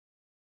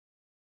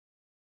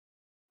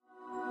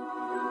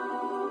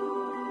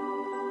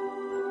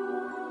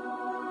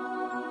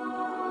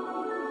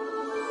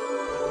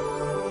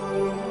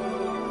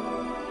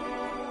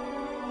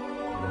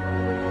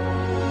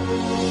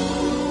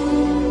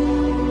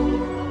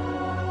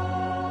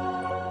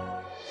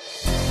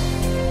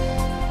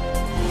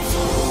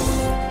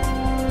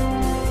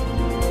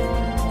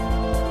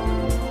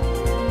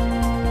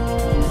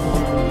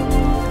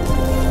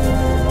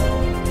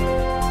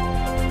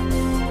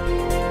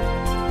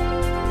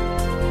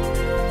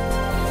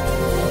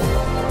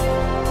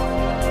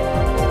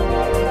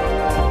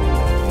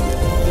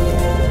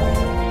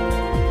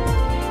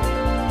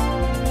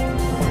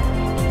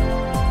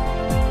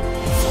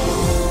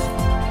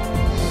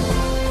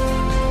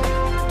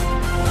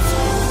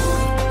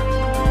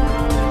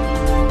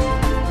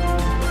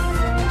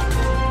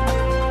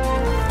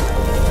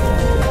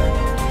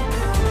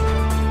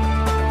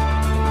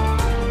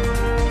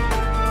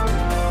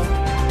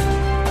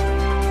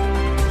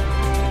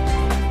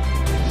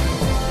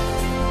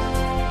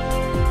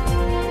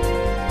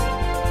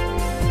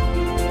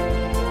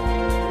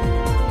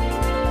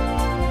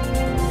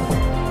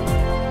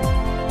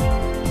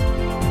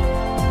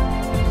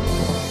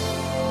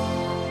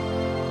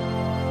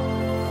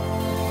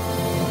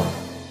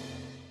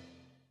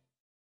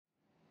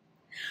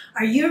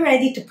Are you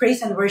ready to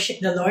praise and worship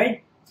the Lord?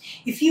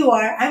 If you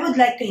are, I would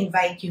like to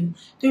invite you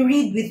to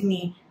read with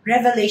me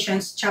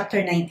Revelations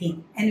chapter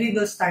 19, and we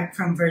will start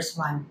from verse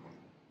 1.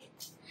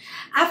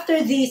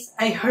 After this,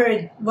 I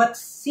heard what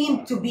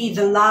seemed to be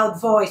the loud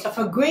voice of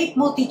a great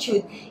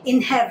multitude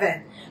in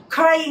heaven,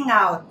 crying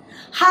out,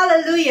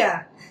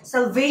 "Hallelujah!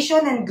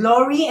 Salvation and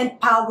glory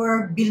and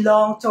power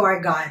belong to our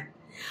God.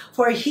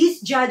 For his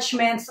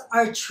judgments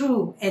are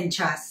true and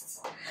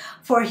just.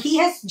 For he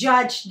has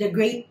judged the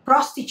great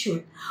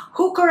prostitute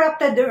who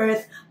corrupted the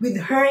earth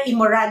with her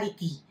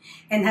immorality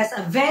and has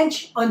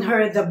avenged on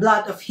her the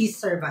blood of his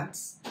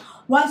servants."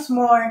 Once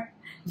more,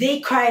 they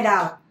cried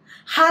out,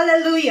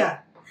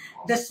 "Hallelujah!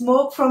 The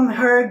smoke from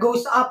her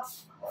goes up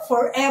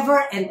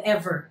forever and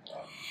ever."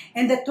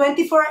 And the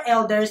 24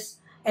 elders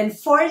and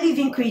 4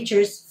 living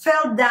creatures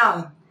fell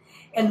down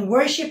and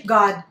worshiped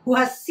God who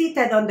has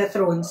seated on the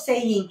throne,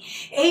 saying,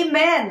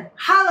 "Amen,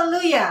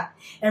 hallelujah."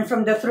 And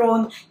from the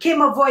throne came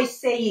a voice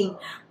saying,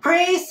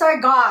 "Praise our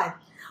God,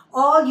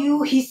 all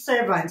you his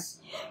servants,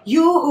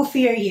 you who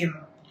fear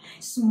him,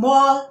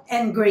 small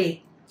and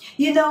great."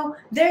 You know,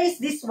 there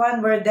is this one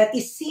word that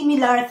is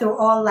similar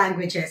through all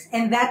languages,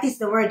 and that is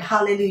the word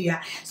hallelujah.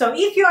 So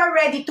if you are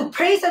ready to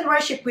praise and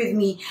worship with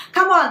me,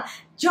 come on,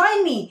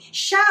 join me,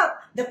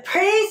 shout the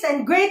praise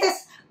and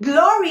greatest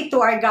glory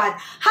to our God.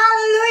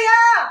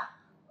 Hallelujah!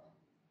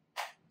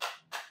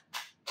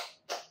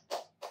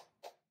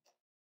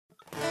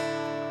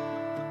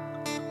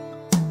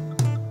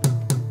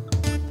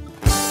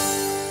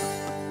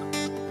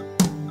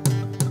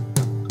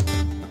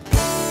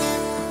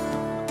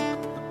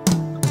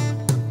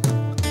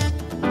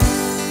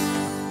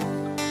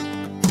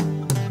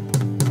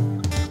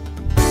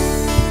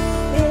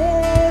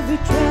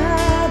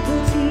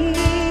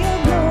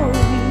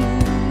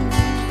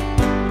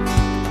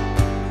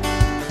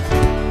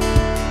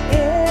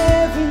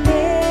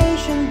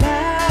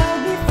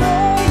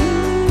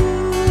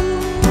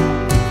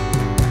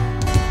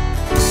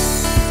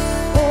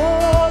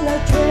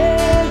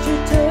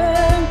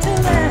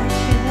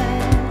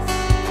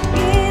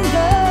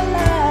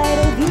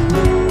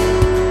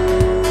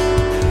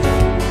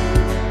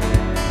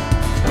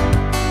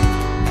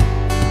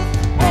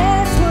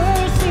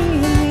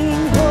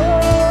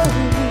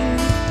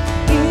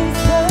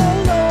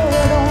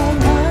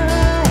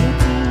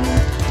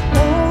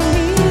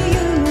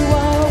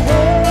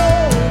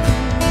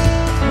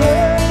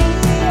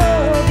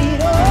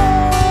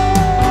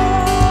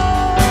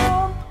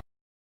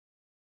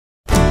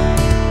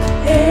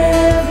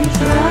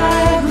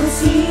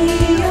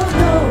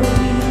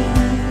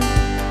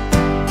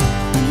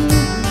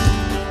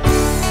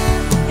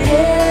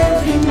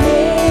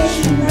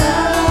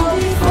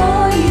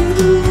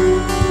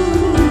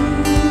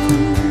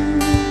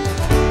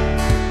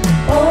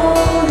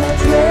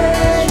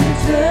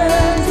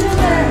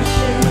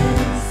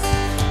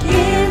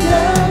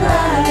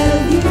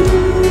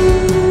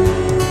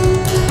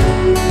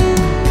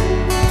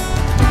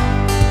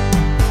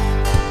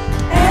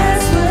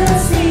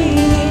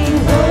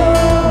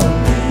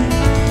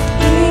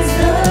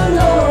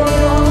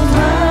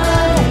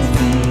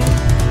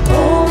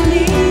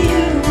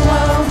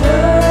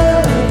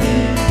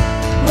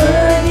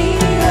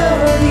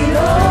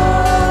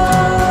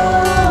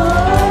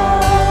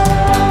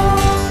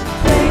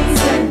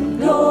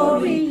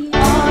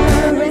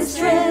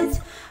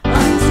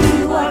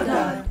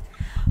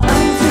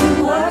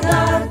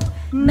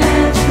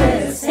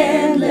 Matchless,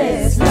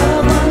 endless,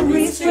 love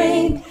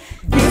unrestrained.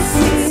 This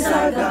is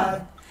our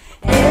God.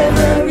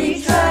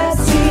 Every tribe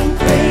sing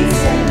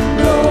praise and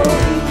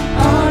glory,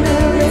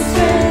 honor and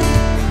strength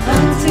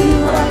unto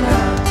our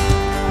God,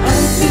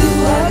 unto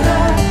our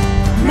God.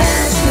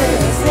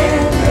 Matchless,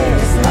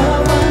 endless,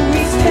 love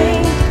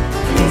unrestrained.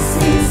 This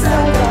is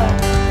our God.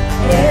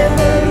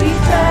 Every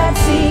tribe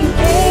sing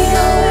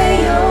ayo,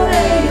 ayo,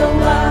 ayo,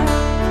 ah.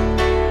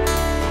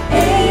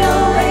 Ayo,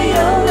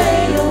 ayo,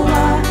 ayo,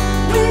 ah.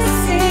 We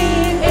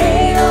sing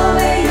ayo,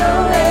 ayo,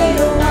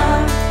 ayo, ah.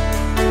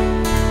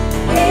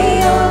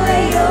 Ayo,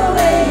 ayo,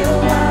 ayo.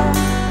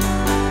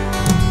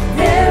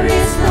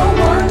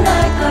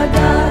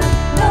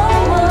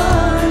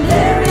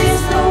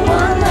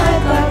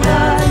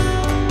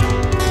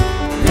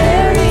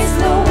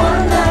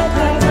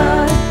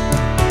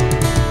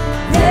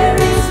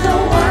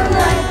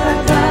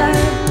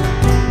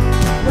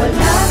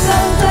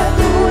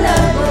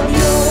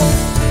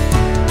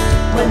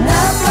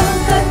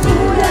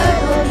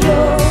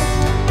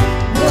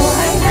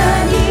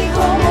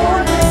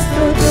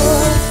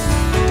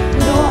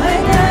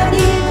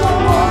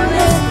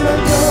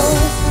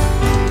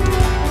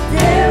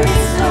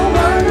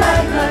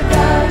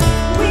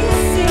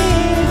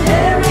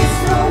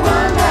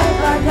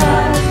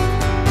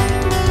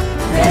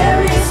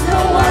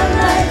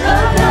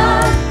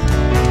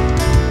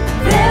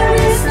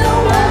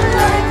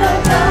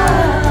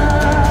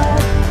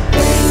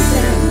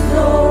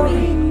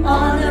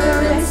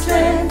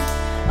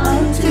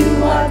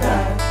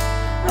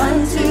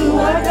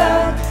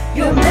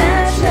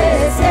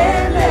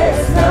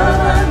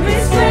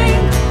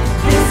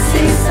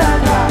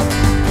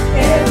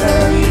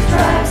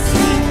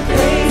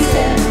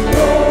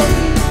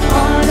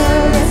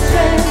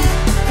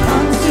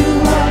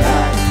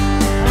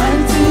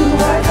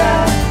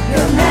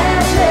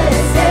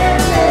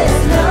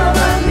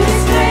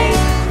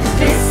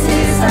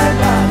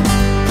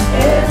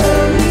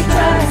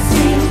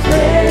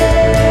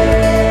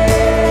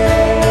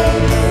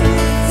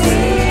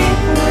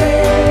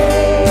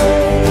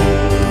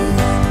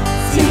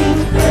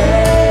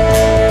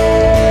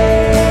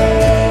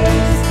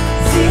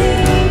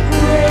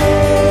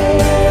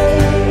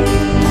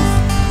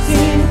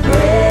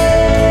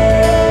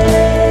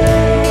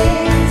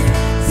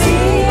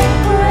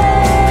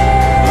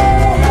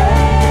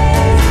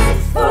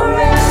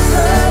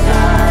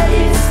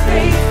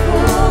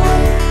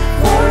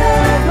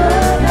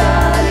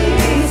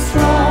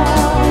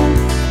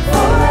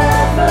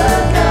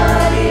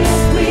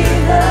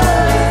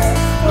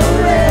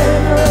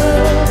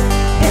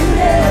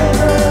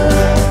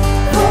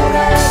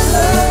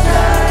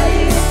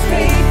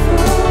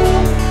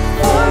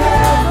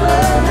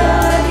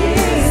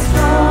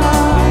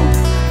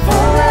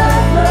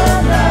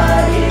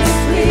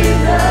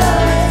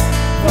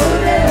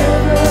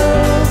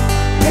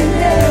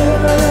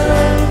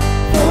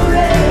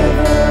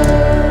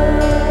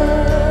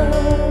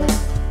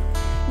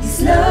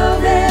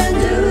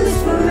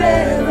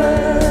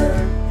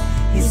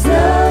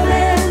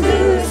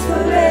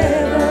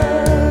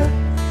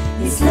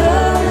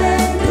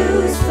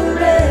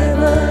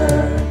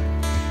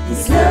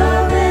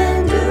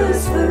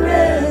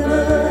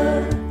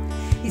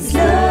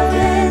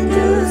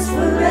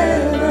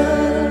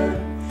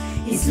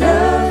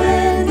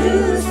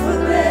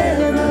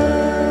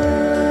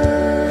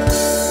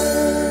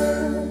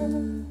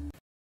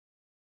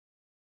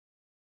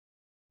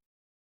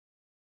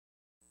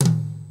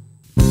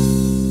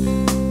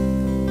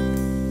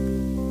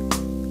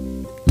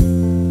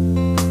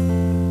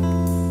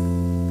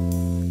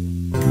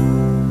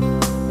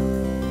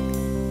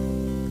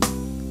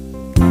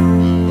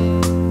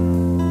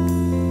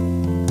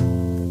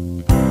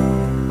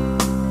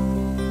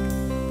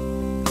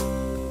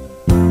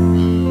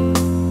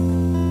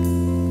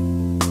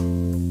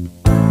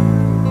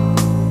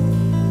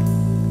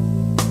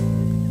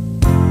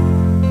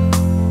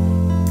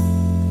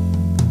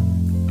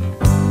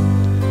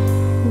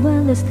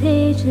 the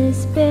stage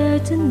is bare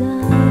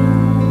tonight.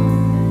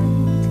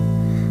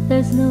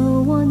 There's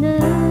no one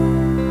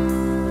else,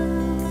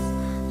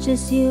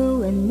 just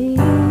you and me.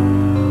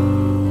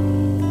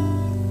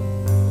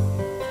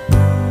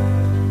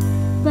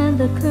 When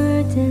the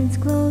curtains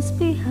close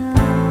behind,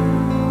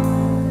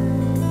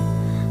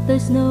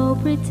 there's no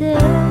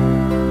pretense,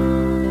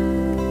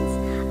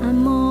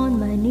 I'm on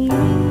my knees.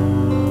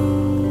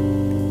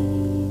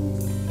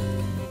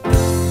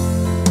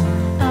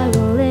 I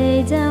will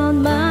lay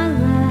down my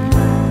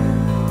life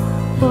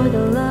for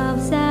the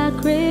love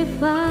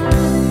sacrifice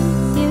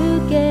you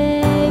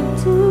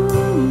gave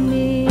to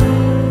me.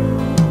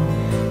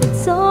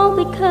 It's all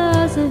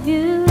because of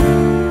you,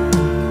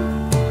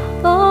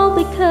 all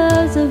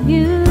because of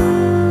you.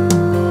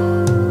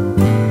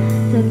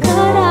 The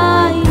God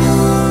I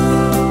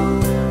know,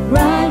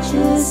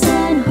 righteous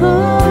and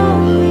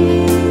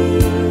holy.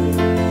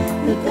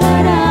 The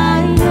God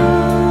I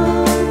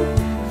know,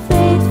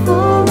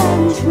 faithful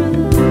and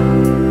true.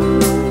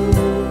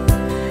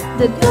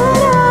 The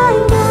God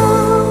I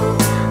know,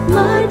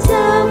 my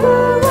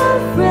tower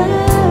of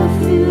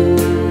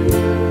refuge.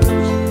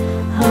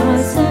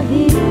 Hearts are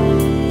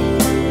healed,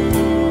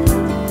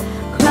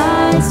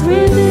 Christ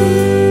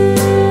revealed.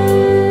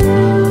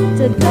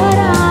 The God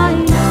I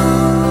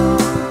know,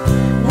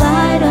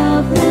 light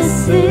of the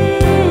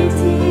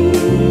city.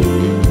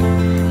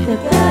 The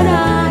God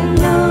I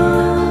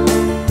know,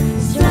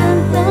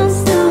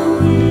 strengthens the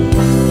weak.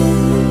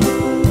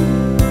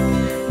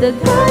 The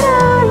God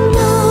I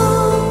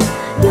know,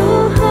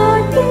 your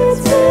heart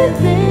beats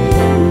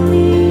within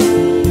me,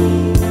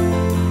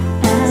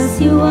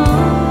 as you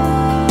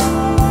are,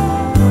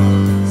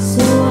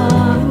 so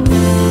are we.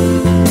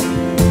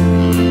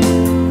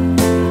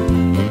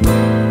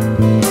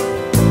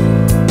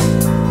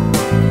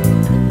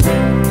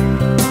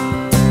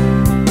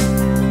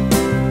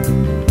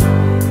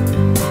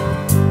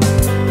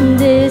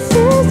 This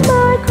is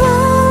my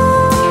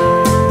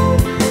cry,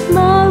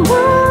 my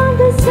one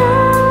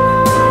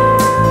desire,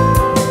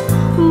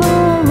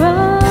 more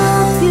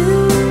of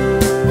you,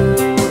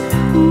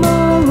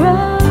 more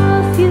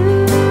of you.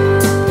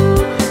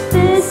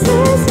 This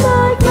is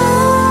my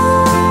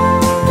cry,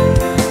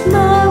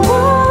 my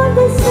one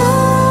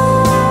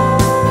desire,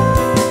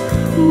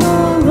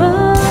 more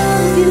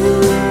of you,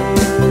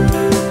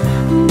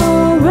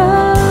 more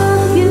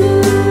of you.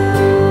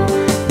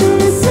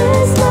 This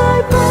is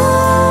my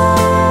cry,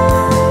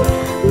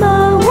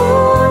 my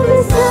one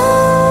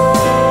desire,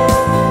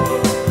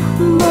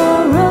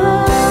 more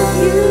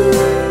of you,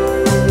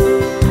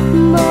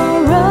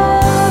 more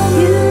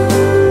of you.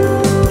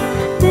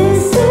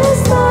 This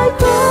is my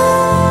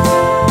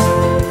cry,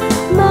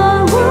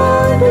 my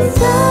one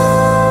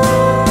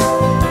desire,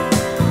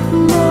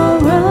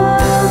 more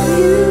of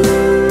you,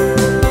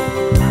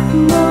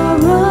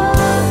 more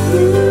of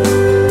you.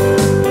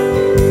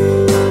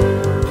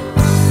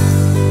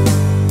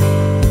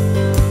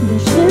 The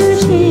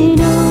church he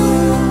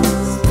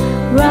knows,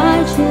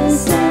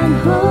 righteous and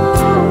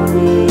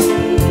holy.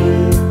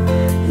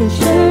 The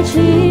church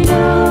he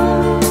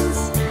knows,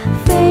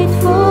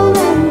 faithful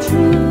and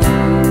true.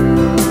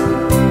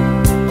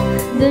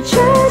 The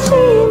church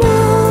he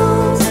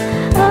knows,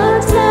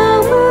 a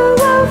tower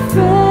of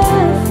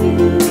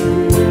refuge.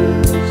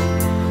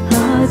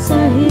 Hearts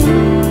are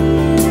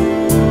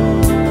healed,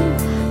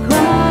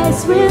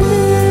 Christ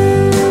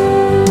revealed.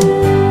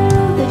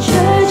 The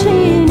church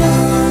he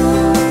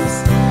knows,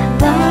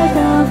 light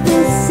of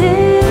the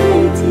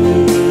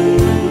city.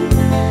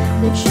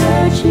 The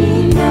church he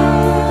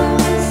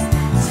knows,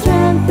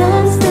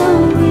 strengthens the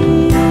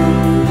weak.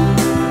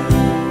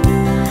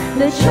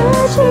 The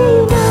church he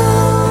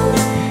knows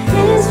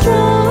is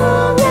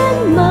strong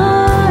and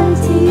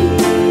mighty,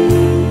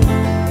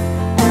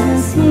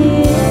 as he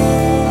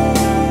is,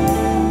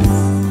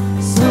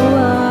 so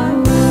are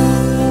we.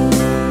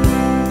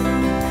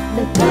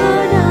 The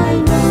God I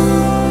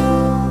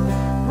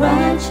know,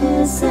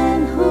 righteous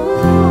and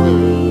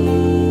holy.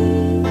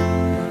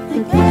 The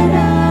God I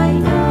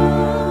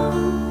know,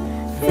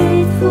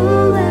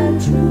 faithful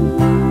and true.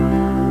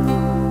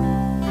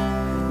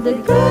 The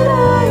God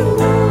I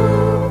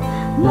know,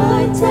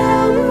 my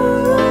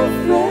tower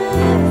of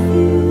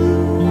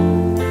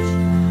refuge.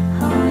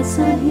 Hearts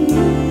are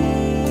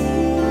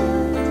healed,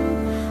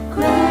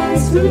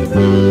 Christ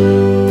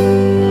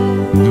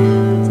revealed.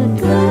 The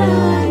God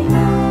I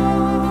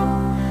know,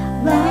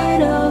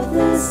 light of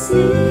the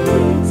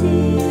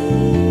city.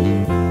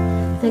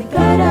 The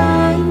God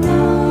I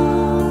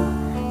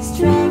know,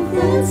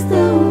 strengthens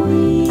the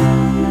weak.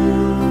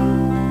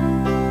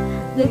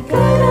 The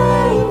God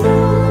I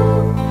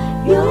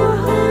know, your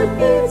heart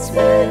beats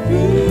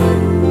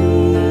within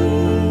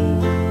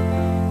me,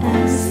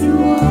 as you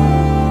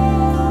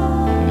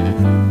are,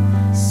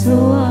 so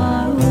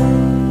are we.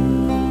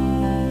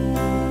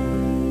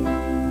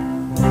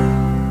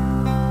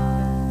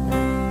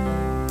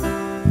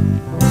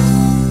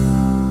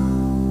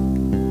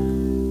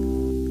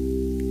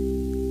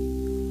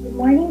 Good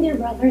morning, dear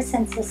brothers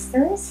and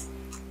sisters.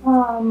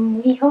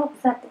 We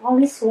hope that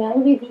all is well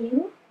with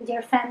you, with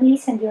your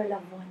families, and your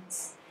loved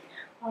ones.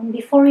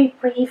 Before we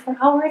pray for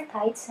our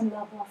tithes and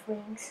love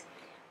offerings,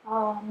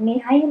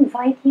 may I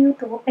invite you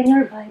to open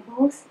your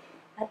Bibles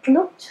at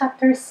Luke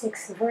chapter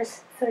 6,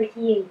 verse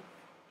 38.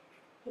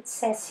 It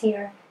says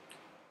here,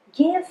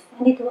 "Give,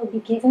 and it will be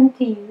given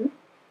to you.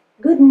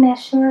 Good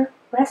measure,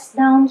 pressed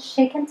down,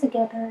 shaken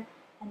together,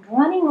 and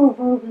running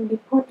over will be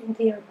put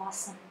into your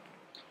bosom.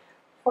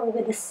 For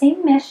with the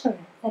same measure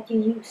that you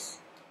use,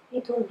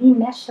 it will be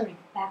measured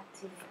back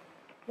to you."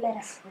 Let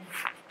us pray.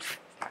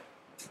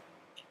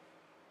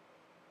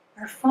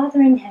 Our Father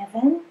in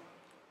heaven,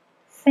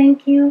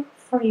 thank you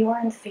for your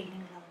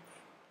unfailing love.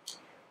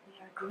 We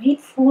are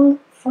grateful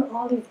for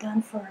all you've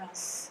done for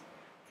us,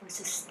 for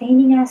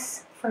sustaining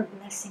us, for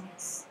blessing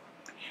us.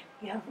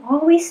 You have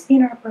always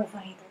been our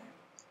provider.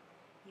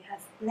 You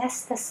have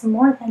blessed us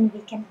more than we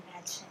can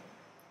imagine.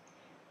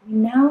 We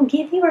now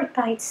give you our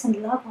tithes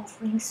and love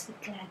offerings with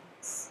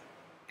gladness.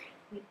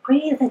 We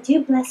pray that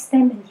you bless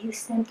them and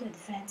use them to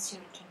advance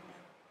your kingdom.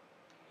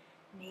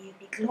 May you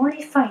be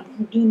glorified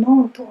and be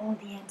known to all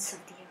the ends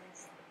of the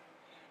earth.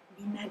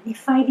 Be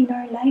magnified in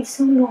our lives,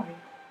 O Lord.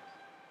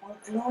 All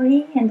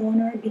glory and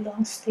honor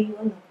belongs to you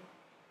alone.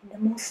 In the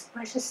most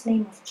precious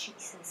name of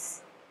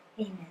Jesus.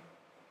 Amen.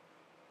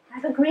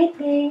 Have a great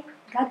day.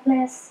 God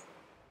bless.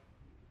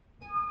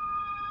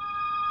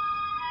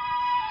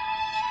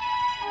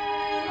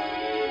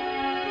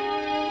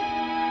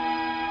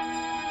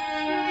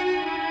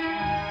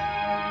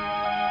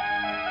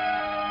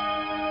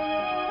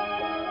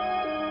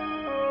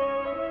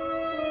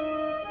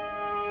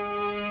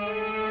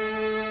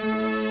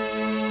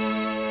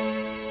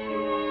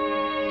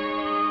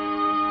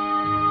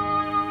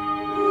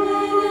 When I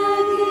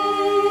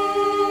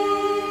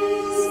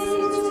gaze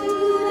into the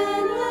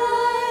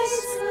night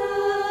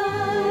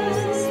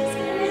skies,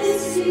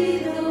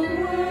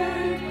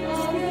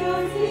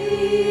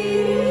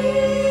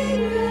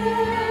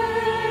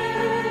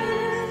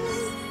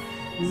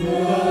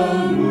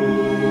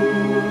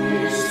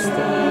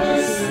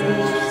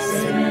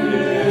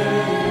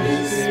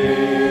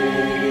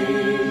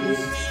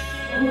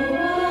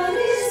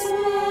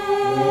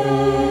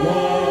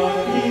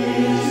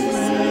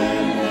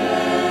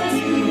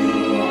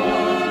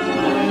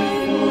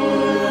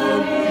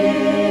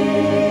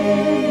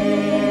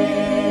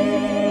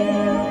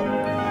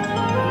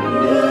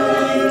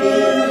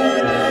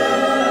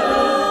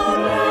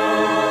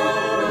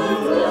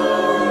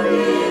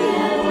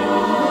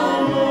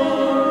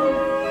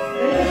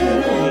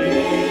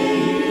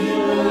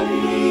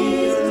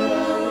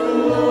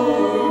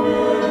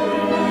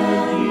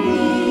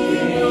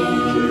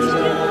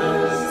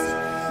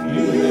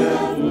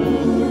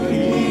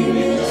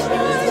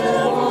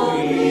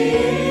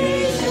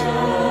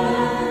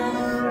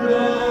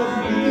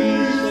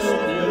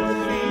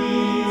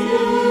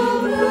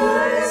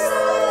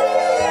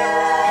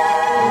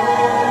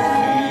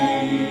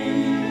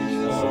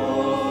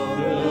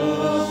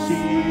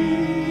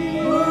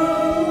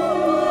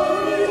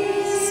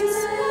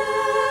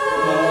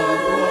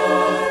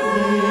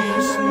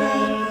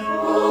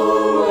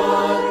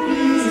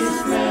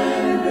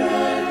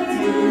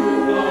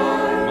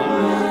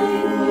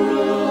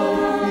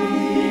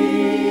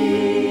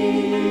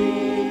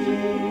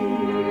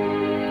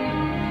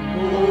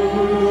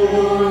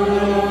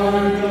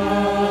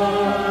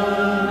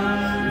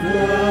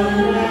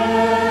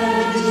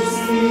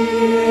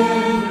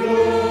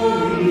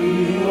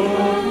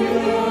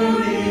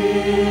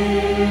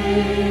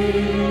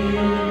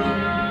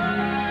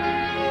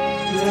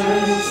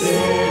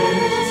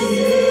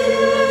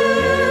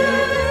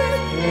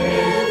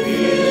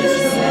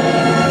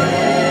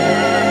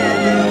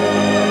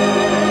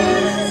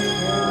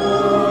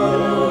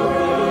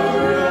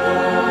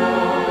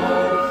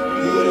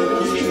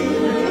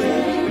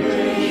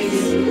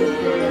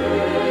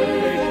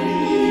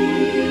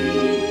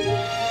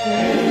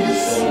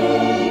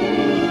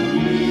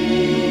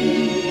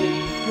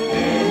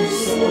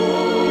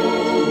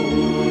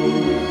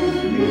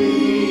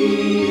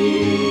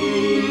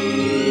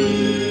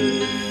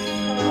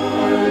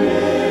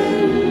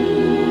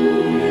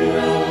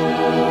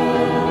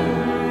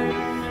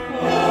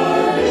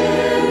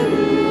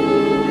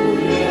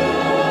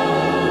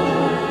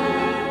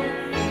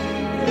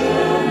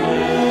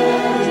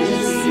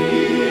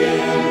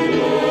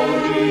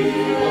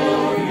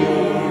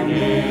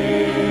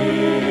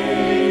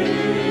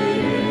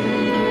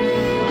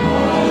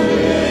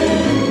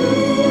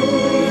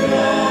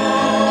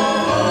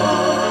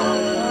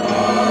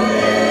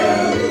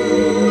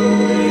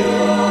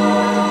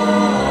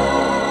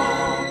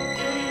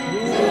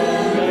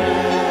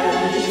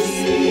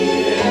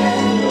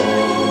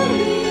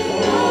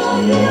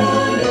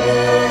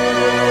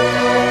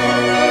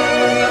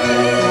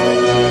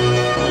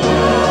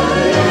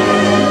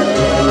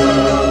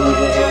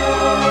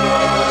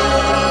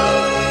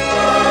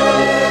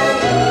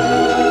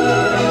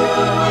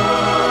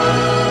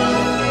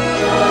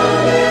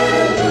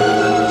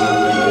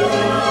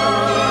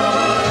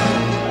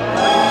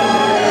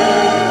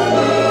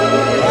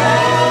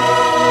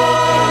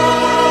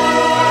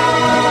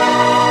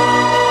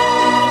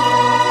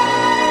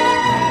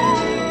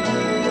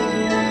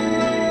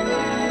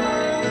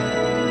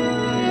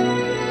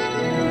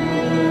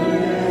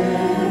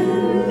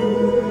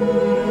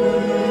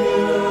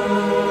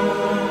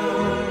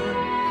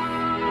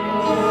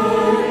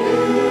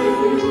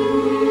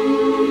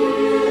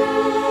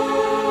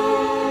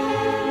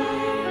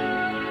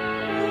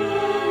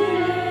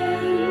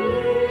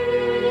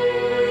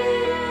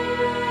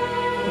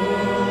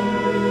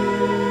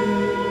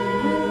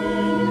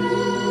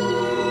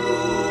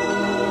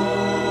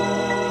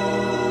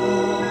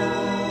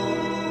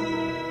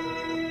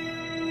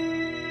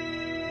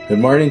 Good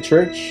morning,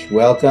 church.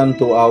 Welcome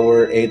to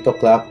our 8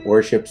 o'clock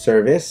worship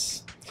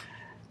service.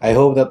 I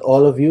hope that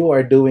all of you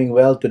are doing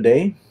well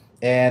today,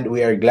 and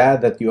we are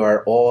glad that you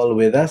are all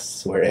with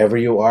us wherever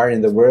you are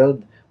in the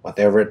world,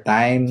 whatever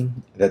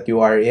time that you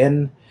are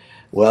in.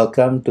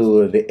 Welcome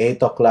to the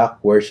 8 o'clock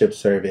worship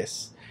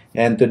service.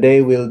 And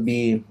today we'll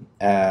be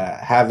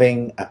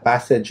having a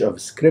passage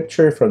of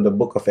scripture from the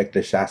book of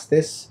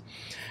Ecclesiastes.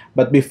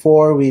 But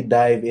before we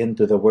dive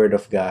into the Word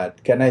of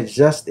God, can I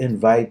just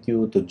invite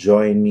you to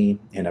join me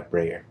in a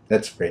prayer?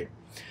 Let's pray.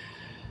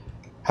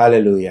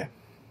 Hallelujah.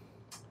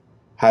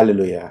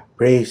 Hallelujah.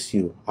 Praise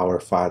you, our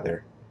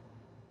Father.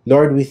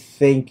 Lord, we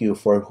thank you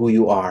for who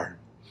you are,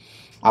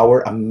 our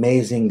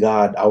amazing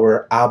God,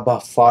 our Abba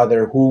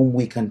Father, whom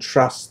we can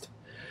trust,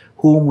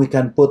 whom we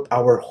can put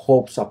our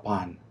hopes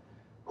upon,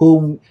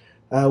 whom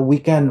we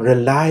can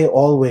rely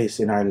always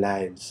in our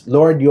lives.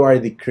 Lord, you are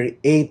the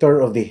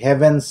creator of the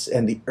heavens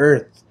and the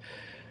earth.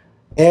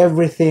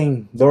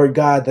 Everything, Lord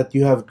God, that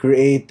you have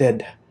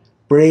created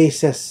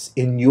praises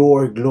in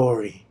your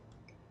glory,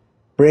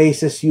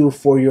 praises you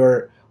for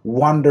your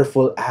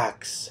wonderful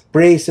acts,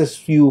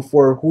 praises you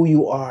for who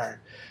you are,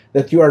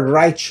 that you are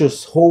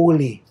righteous,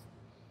 holy,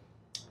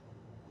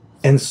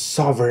 and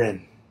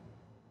sovereign.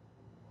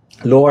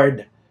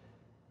 Lord,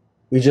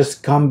 we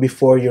just come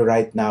before you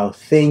right now,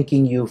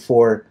 thanking you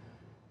for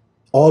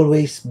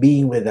always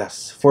being with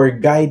us, for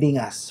guiding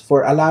us,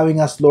 for allowing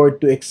us,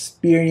 Lord, to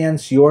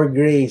experience your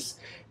grace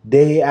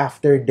day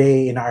after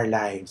day in our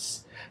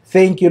lives.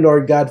 Thank you,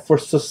 Lord God, for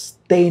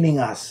sustaining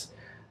us,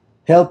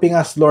 helping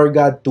us, Lord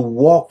God, to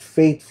walk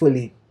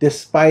faithfully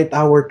despite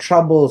our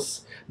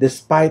troubles,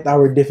 despite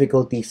our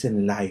difficulties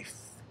in life.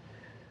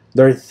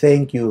 Lord,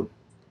 thank you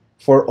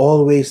for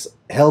always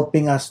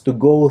helping us to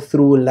go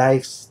through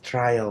life's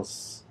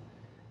trials.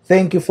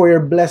 Thank you for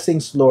your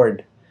blessings,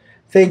 Lord.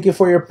 Thank you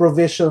for your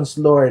provisions,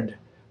 Lord.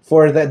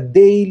 For the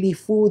daily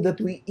food that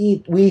we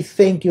eat, we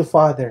thank you,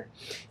 Father.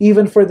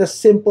 Even for the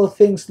simple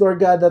things, Lord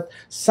God, that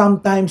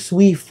sometimes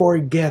we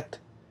forget.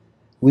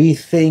 We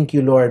thank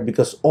you, Lord,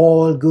 because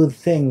all good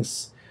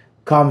things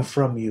come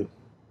from you.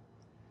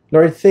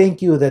 Lord,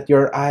 thank you that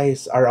your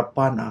eyes are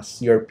upon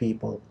us, your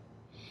people,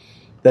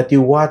 that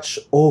you watch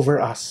over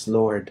us,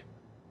 Lord.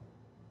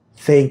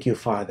 Thank you,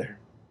 Father.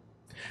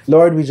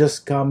 Lord, we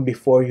just come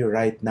before you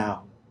right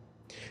now,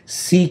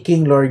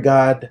 seeking, Lord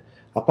God,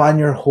 upon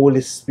your Holy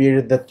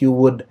Spirit that you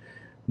would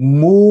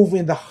move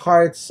in the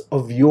hearts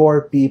of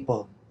your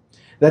people,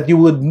 that you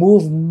would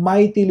move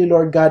mightily,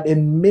 Lord God,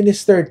 and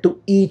minister to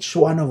each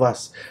one of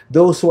us,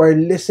 those who are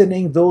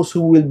listening, those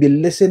who will be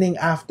listening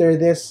after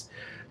this.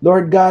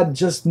 Lord God,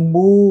 just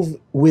move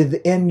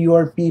within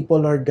your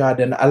people, Lord God,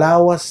 and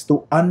allow us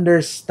to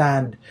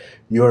understand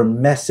your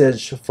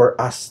message for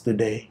us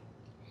today.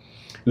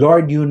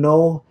 Lord, you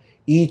know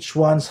each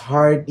one's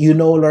heart. You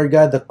know, Lord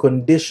God, the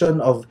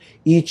condition of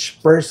each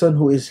person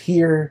who is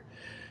here.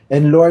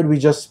 And Lord, we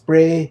just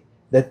pray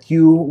that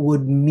you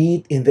would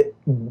meet in the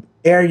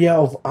area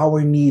of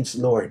our needs,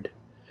 Lord.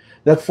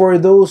 That for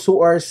those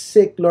who are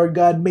sick, Lord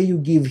God, may you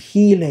give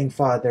healing,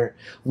 Father.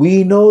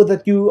 We know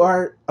that you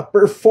are a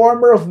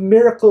performer of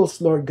miracles,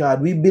 Lord God.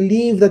 We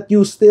believe that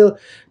you still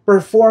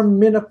perform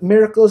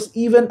miracles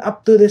even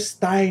up to this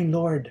time,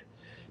 Lord.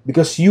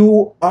 Because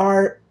you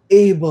are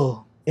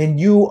able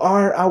and you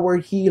are our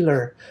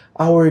healer,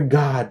 our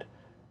God,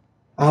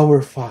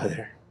 our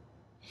Father.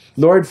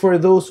 Lord, for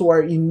those who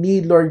are in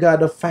need, Lord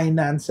God, of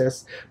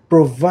finances,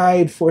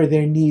 provide for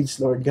their needs,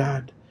 Lord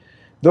God.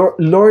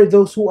 Lord,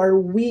 those who are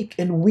weak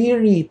and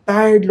weary,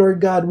 tired, Lord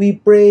God, we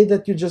pray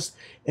that you just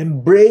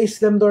embrace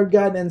them, Lord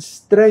God, and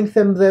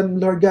strengthen them,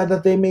 Lord God,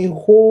 that they may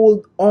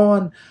hold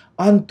on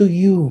unto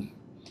you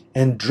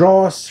and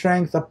draw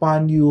strength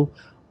upon you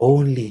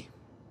only.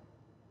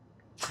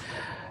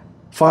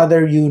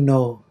 Father, you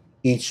know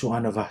each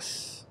one of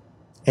us,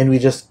 and we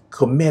just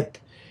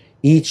commit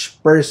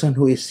each person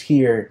who is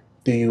here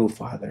to you,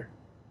 Father.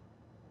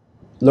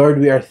 Lord,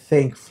 we are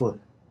thankful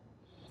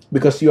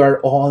because you are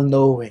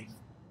all-knowing.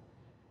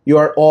 You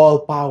are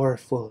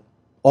all-powerful,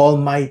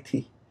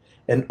 almighty,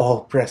 and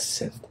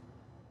all-present.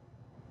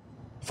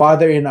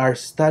 Father, in our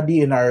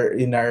study, in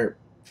our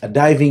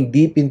diving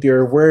deep into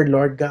your word,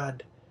 Lord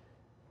God,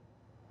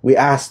 we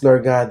ask,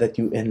 Lord God, that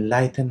you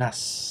enlighten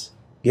us,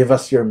 give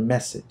us your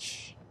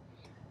message,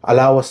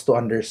 allow us to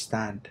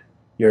understand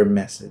your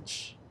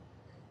message.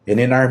 And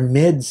in our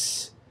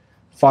midst,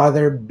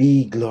 Father,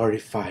 be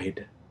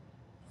glorified.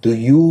 To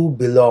you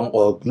belong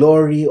all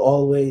glory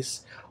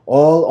always,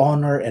 all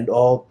honor and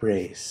all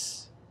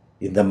praise.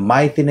 In the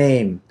mighty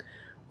name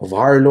of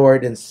our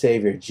Lord and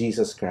Savior,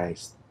 Jesus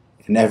Christ.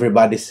 And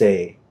everybody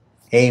say,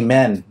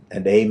 Amen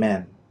and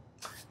Amen.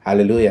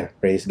 Hallelujah.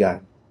 Praise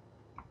God.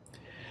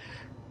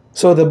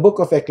 So the book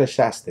of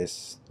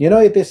Ecclesiastes,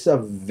 it is a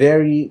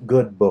very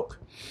good book.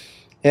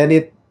 And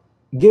it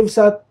gives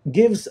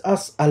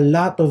us a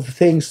lot of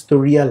things to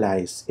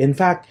realize. In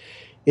fact,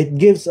 it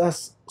gives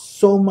us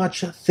so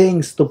much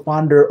things to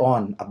ponder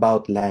on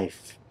about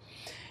life.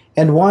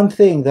 And one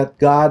thing that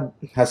God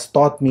has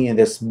taught me in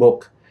this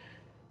book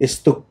is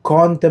to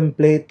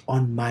contemplate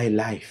on my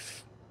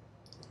life.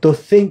 to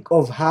think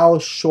of how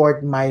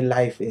short my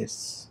life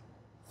is.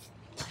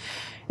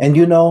 And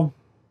you know,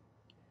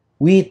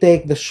 we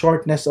take the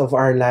shortness of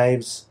our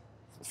lives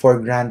for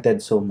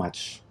granted so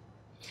much.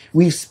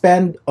 We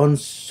spend on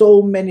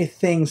so many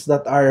things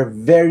that are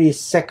very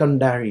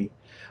secondary,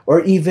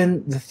 or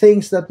even the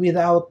things that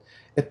without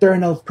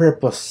eternal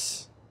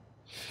purpose.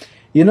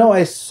 You know,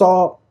 I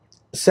saw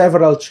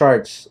several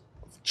charts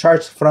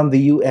from the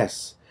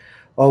US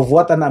of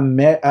what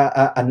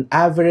an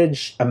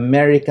average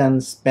American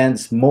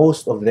spends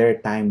most of their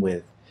time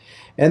with.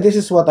 And this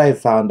is what I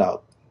found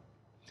out.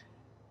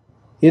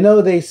 You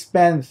know, they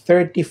spend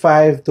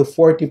 35 to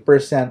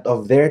 40%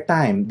 of their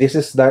time. This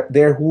is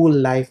their whole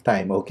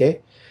lifetime,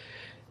 okay?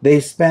 They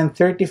spend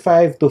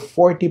 35 to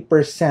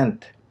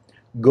 40%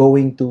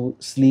 going to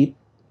sleep,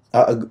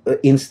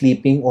 in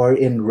sleeping or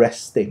in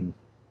resting.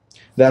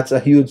 That's a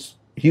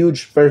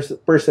huge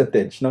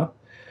percentage, no?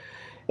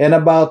 And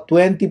about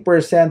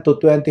 20% to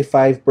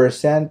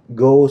 25%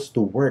 goes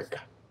to work.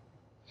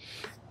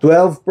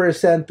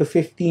 12% to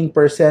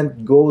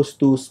 15% goes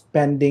to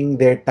spending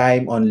their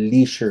time on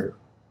leisure,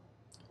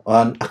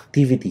 on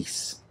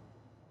activities.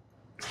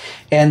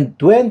 And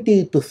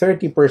 20 to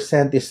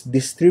 30% is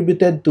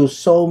distributed to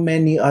so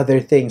many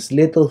other things,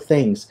 little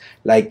things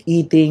like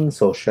eating,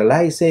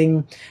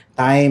 socializing,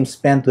 time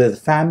spent with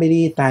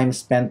family, time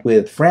spent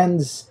with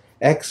friends,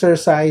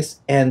 exercise,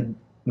 and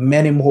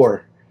many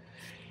more.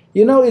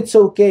 You know, it's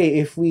okay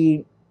if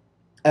we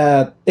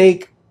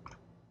take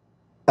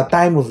a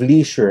time of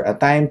leisure, a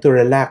time to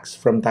relax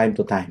from time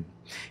to time.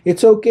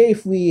 It's okay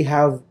if we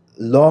have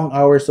long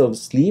hours of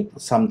sleep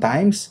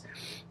sometimes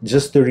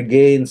just to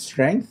regain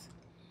strength.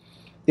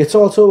 It's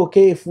also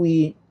okay if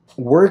we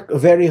work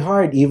very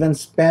hard, even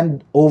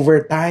spend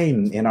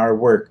overtime in our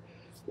work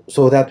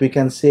so that we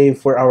can save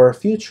for our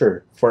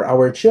future, for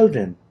our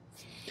children.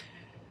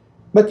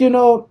 But you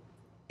know,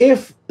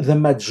 if the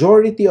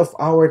majority of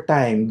our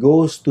time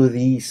goes to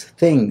these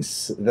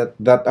things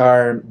that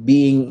are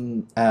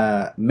being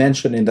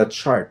mentioned in the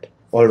chart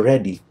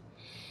already,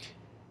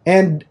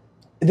 and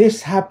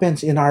this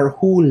happens in our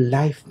whole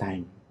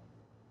lifetime,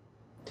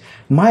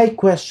 my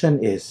question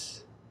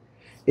is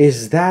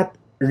that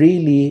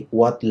really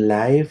what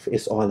life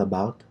is all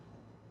about?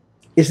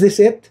 Is this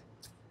it?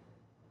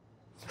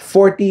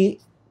 40%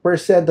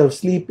 of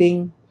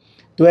sleeping,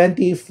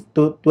 20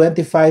 to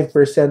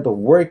 25% of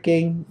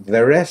working,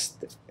 the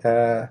rest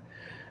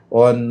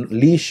on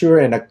leisure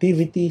and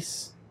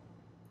activities.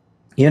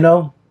 You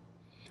know,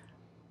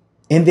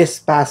 in this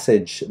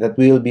passage that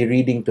we'll be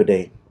reading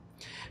today,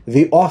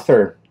 the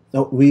author,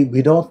 no,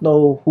 we don't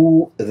know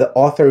who the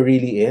author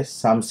really is.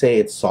 Some say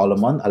it's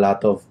Solomon. A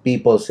lot of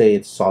people say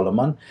it's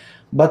Solomon.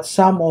 But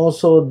some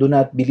also do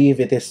not believe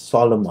it is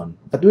Solomon.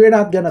 But we're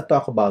not going to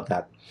talk about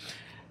that.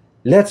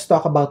 Let's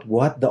talk about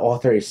what the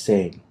author is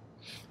saying.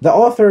 The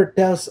author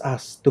tells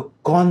us to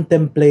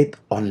contemplate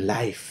on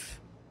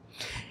life.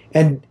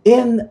 And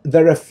in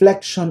the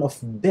reflection of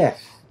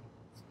death,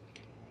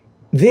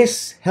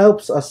 this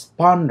helps us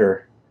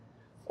ponder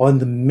on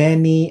the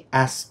many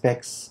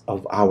aspects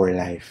of our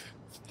life.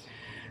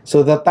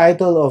 So the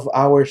title of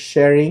our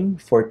sharing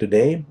for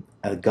today,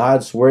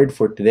 God's word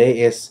for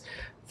today, is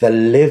 "The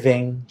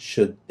living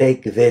should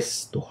take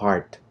this to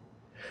heart."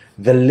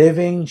 The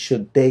living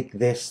should take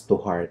this to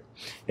heart.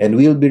 And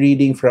we'll be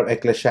reading from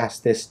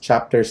Ecclesiastes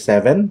chapter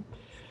 7,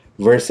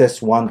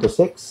 verses 1 to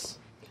 6.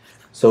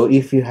 So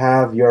if you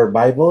have your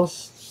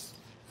Bibles,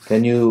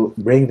 can you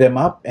bring them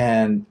up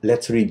and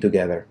let's read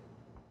together.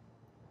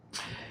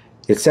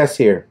 It says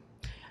here,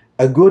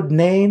 "A good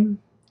name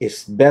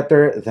is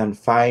better than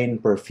fine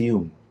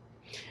perfume,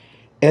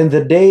 and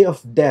the day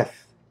of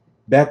death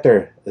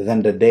better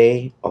than the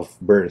day of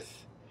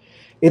birth.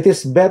 It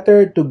is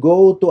better to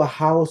go to a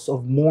house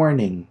of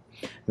mourning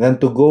than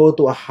to go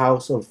to a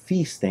house of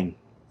feasting.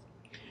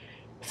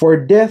 For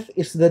death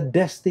is the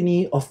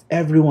destiny of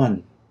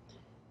everyone.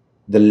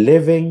 The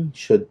living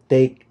should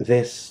take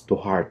this to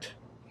heart.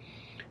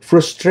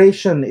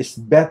 Frustration is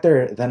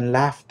better than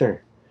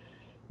laughter,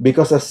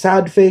 because a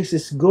sad face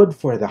is good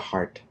for the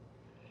heart.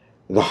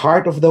 The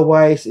heart of the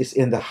wise is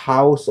in the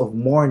house of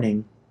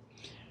mourning,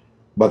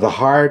 but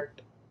the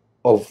heart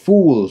of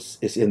fools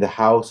is in the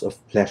house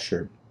of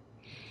pleasure.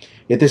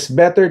 It is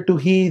better to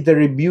heed the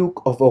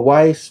rebuke of a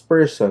wise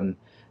person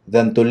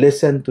than to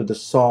listen to the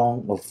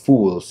song of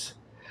fools.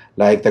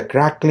 Like the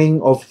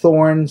crackling of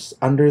thorns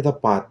under the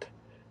pot,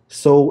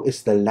 so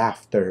is the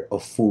laughter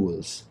of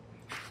fools.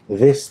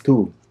 This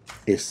too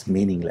is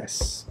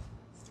meaningless."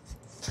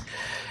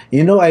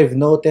 You know, I've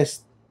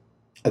noticed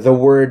the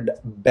word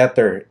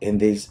better in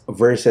these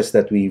verses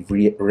that we've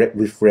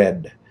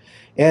read.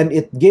 And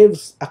it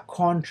gives a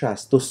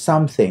contrast to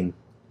something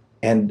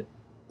and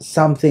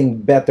something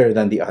better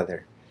than the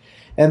other.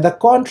 And the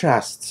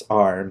contrasts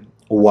are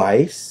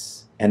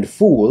wise and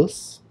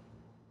fools,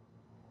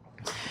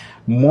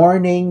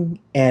 mourning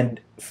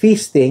and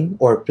feasting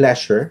or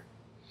pleasure,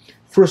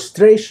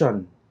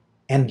 frustration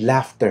and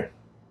laughter.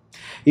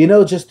 You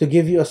know, just to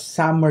give you a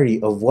summary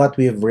of what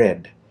we've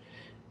read,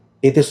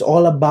 it is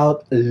all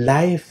about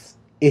life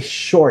is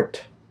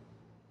short.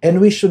 And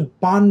we should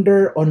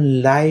ponder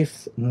on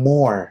life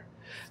more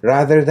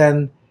rather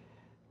than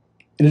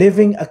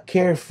living a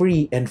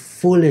carefree and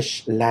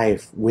foolish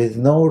life with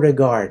no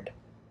regard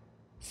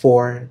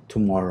for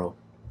tomorrow.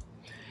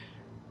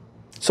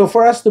 So,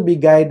 for us to be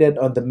guided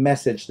on the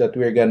message that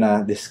we're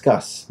gonna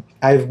discuss,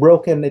 I've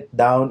broken it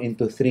down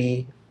into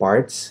 3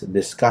 parts,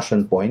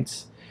 discussion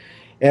points.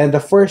 And the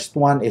first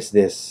one is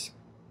this: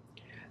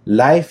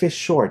 life is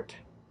short,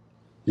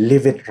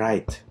 live it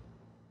right.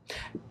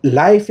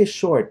 Life is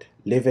short,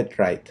 live it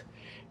right.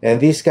 And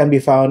this can be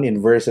found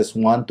in verses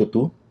 1 to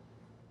 2.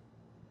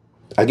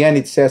 Again,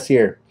 it says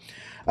here,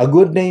 a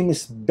good name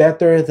is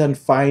better than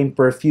fine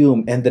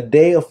perfume, and the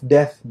day of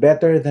death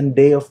better than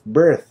day of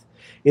birth.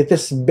 It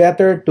is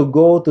better to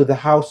go to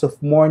the house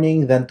of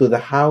mourning than to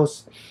the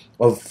house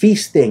of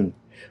feasting,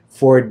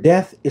 for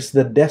death is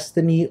the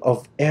destiny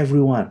of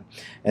everyone,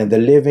 and the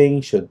living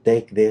should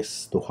take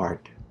this to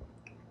heart.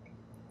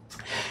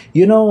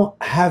 You know,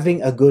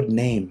 having a good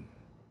name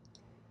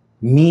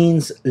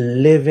means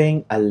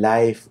living a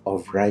life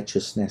of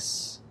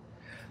righteousness.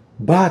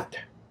 But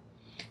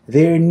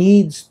there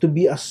needs to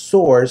be a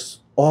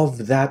source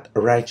of that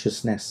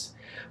righteousness.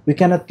 We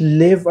cannot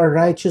live a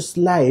righteous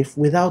life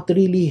without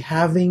really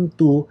having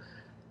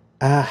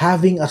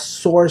a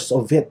source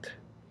of it.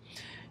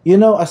 You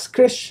know, as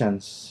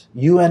Christians,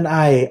 you and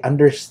I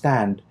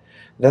understand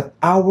that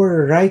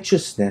our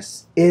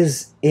righteousness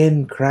is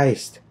in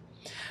Christ.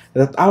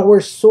 That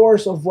our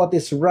source of what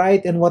is right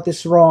and what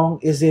is wrong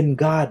is in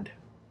God.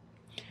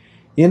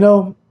 You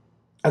know,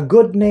 a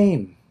good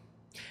name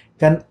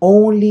can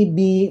only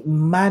be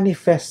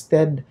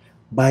manifested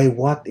by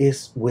what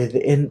is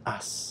within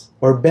us.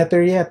 Or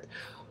better yet,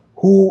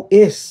 who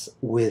is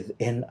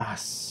within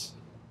us.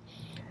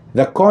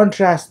 The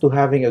contrast to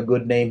having a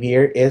good name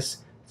here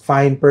is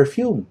fine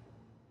perfume.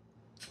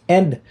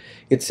 And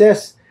it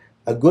says,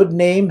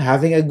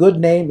 having a good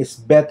name is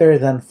better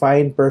than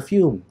fine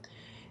perfume.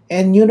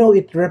 And you know,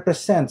 it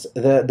represents,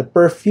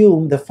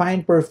 the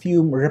fine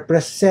perfume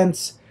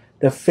represents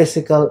the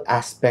physical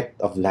aspect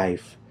of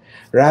life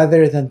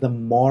rather than the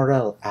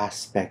moral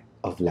aspect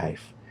of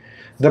life.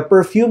 The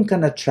perfume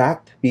can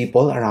attract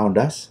people around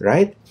us,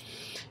 right?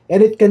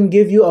 And it can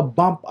give you a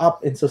bump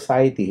up in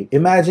society.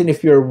 Imagine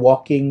if you're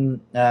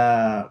walking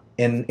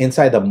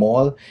inside a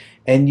mall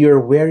and you're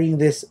wearing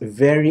this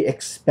very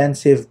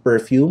expensive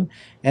perfume,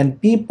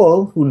 and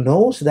people who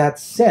knows that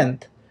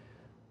scent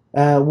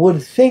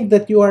would think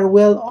that you are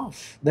well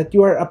off, that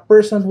you are a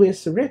person who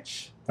is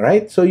rich,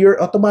 right? So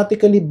you're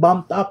automatically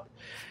bumped up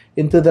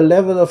into the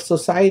level of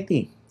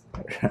society.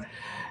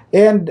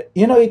 And,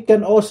 you know, it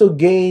can also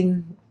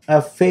gain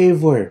a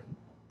favor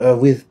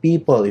with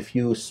people if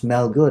you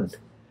smell good.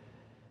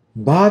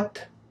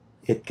 But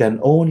it can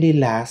only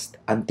last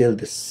until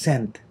the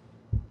scent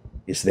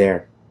is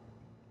there.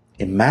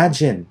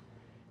 Imagine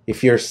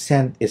if your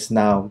scent is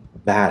now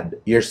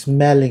bad, you're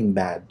smelling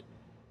bad.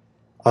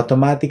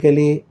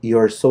 Automatically,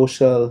 your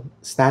social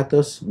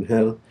status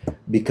will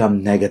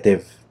become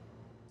negative.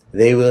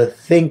 They will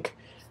think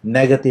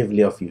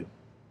negatively of you.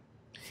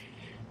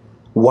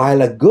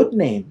 While a good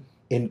name,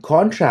 in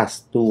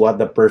contrast to what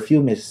the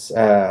perfume is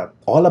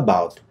all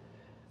about,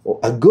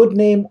 a good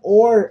name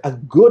or a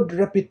good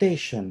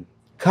reputation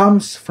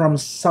comes from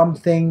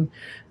something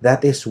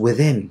that is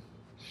within.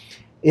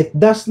 It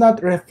does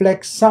not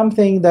reflect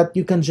something that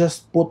you can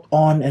just put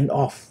on and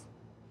off,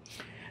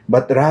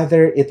 but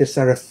rather it is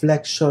a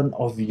reflection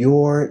of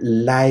your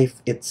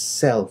life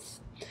itself,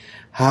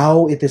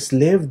 how it is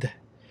lived,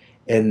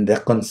 and the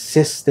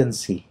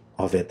consistency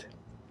of it.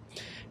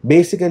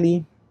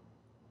 Basically,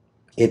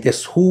 it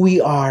is who we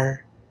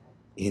are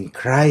in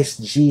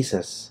Christ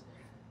Jesus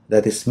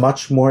that is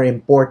much more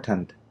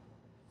important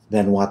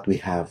than what we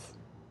have.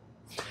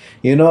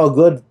 You know, a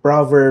good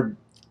proverb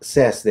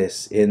says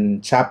this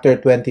in chapter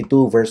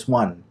 22, verse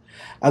 1.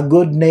 A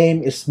good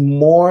name is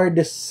more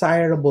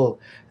desirable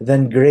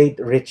than great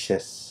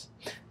riches.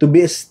 To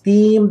be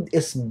esteemed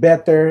is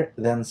better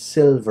than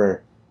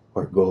silver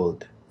or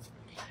gold.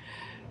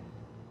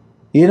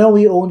 You know,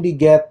 we only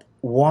get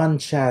one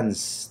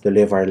chance to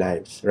live our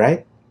lives,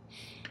 right?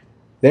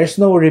 There's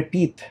no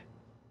repeat.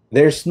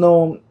 There's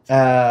no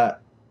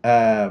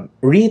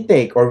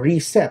retake or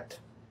reset.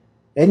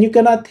 And you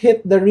cannot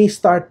hit the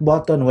restart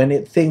button when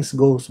things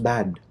goes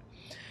bad.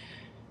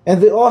 And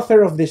the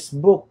author of this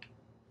book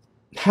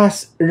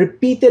has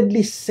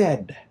repeatedly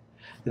said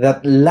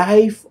that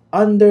life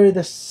under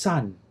the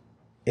sun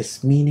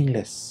is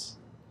meaningless.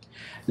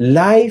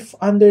 Life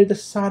under the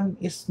sun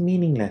is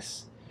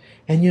meaningless.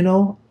 And you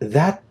know,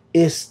 that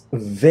is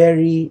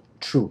very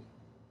true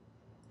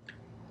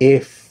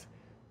if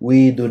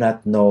we do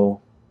not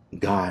know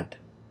God,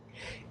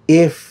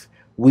 if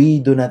we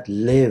do not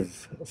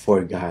live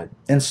for God.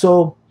 And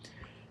so,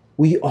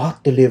 we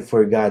ought to live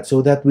for God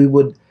so that we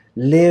would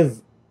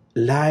live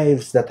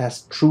lives that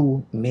has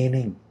true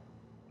meaning.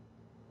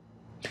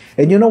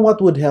 And you know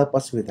what would help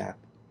us with that?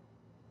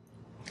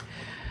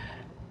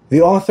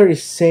 The author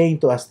is saying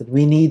to us that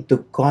we need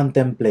to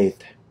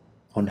contemplate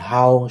on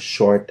how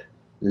short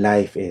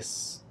life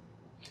is.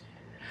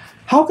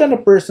 How can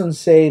a person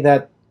say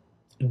that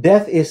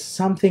death is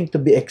something to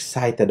be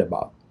excited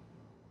about?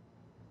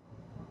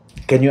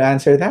 Can you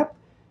answer that?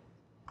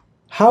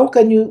 How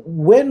can you,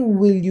 when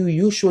will you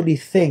usually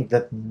think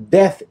that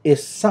death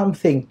is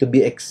something to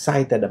be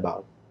excited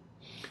about?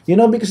 You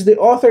know, because the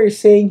author is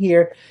saying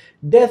here,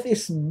 death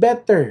is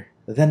better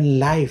than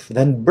life,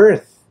 than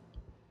birth.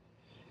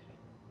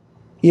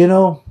 You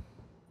know,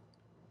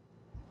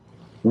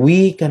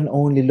 we can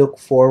only look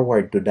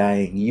forward to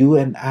dying. You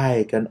and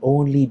I can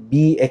only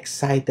be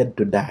excited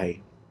to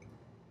die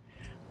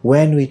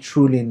when we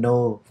truly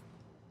know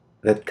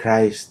that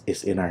Christ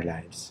is in our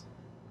lives.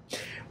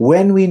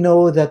 When we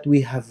know that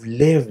we have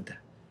lived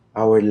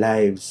our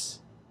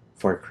lives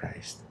for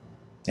Christ.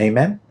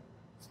 Amen?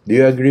 Do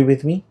you agree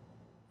with me?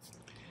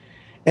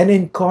 And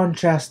in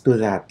contrast to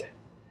that,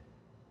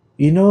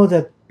 you know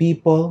that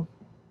people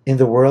in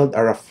the world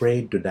are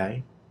afraid to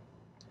die?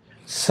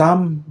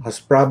 Some has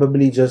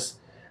probably just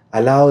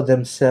allowed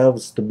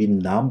themselves to be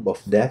numb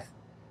of death,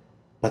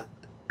 but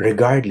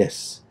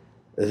regardless,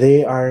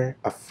 they are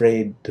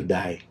afraid to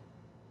die.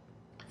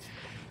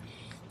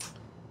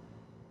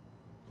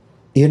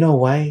 You know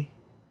why?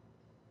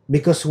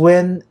 Because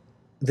when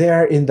they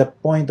are in the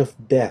point of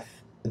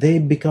death, they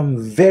become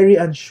very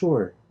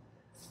unsure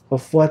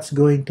of what's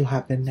going to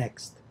happen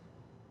next.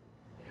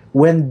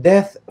 When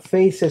death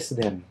faces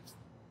them,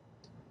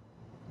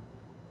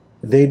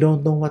 they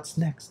don't know what's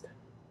next.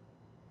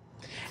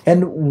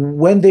 And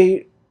when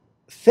they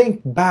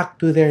think back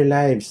to their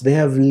lives, they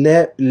have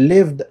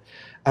lived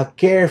a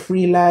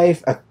carefree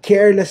life, a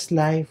careless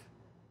life.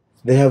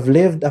 They have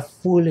lived a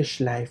foolish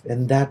life,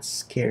 and that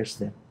scares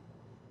them.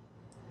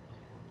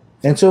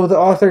 And so the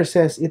author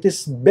says, it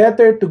is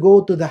better to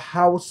go to the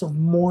house of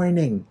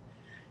mourning.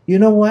 You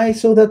know why?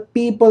 So that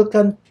people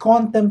can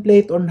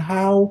contemplate on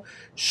how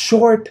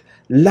short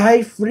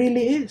life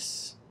really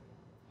is.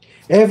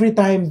 Every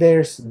time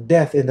there's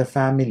death in the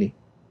family,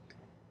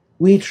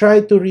 we try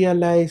to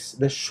realize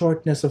the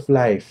shortness of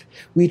life.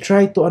 We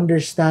try to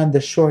understand the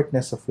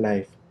shortness of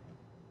life.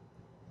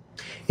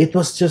 It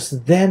was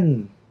just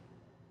then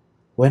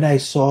when I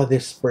saw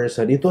this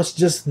person. It was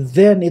just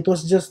then. It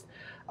was just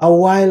a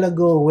while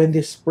ago when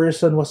this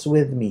person was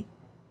with me.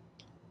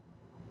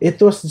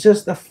 It was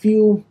just a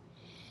few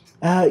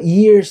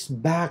years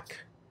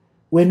back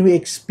when we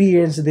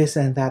experienced this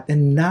and that.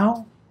 And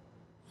now,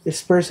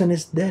 this person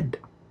is dead.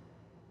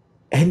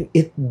 And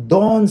it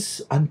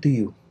dawns unto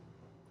you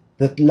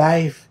that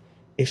life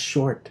is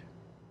short.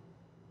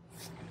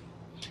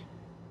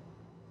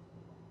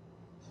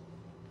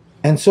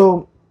 And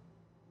so,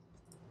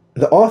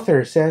 the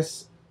author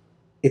says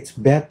it's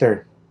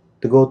better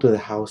to go to the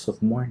house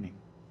of mourning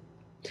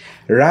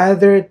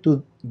rather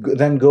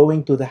than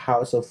going to the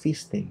house of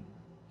feasting.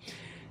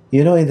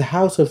 You know, in the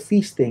house of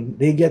feasting,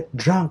 they get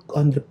drunk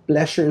on the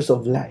pleasures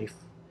of life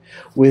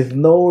with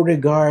no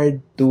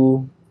regard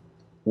to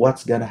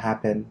what's gonna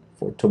happen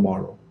for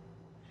tomorrow.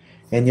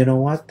 And you know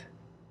what?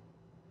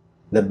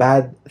 The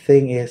bad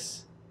thing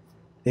is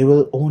they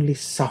will only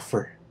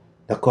suffer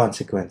the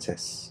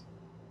consequences.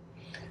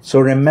 So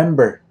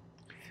remember,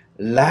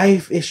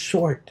 life is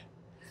short.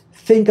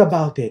 Think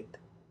about it.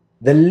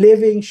 The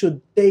living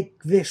should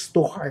take this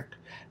to heart.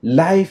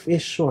 Life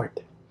is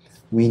short.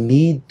 We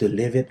need to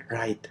live it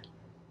right.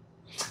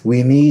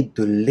 We need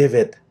to live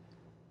it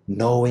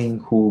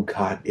knowing who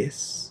God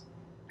is,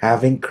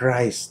 having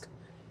Christ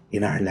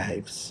in our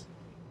lives.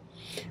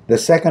 The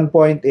second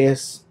point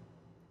is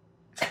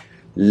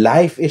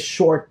life is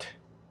short,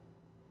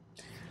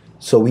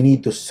 so we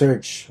need to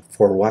search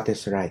for what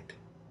is right.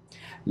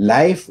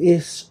 Life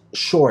is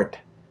short.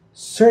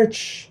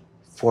 Search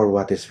for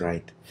what is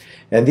right.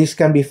 And this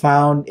can be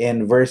found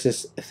in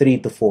verses 3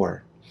 to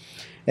 4.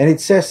 And it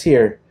says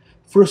here,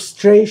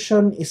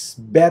 frustration is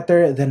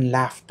better than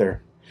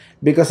laughter,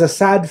 because a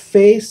sad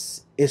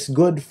face is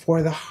good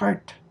for the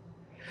heart.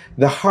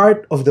 The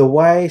heart of the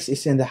wise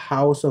is in the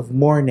house of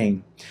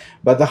mourning,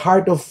 but the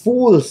heart of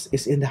fools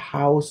is in the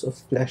house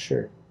of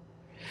pleasure.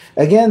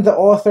 Again, the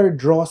author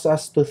draws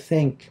us to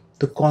think,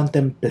 to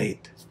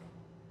contemplate.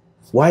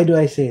 Why do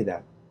I say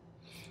that?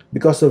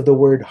 Because of the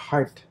word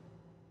heart.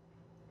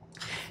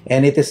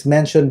 And it is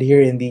mentioned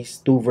here in these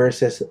two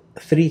verses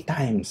 3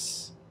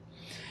 times.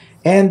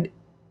 And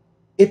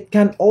it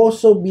can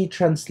also be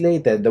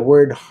translated, the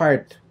word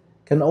heart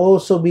can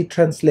also be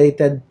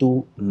translated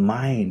to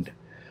mind,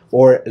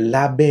 or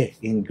labe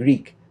in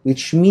Greek,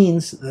 which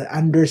means the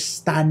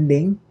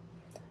understanding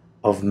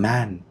of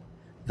man,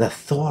 the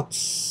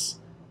thoughts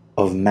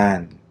of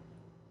man.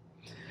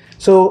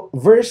 So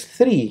verse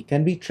 3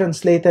 can be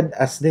translated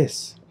as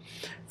this: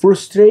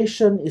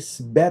 frustration is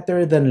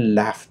better than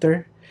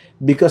laughter,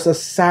 because a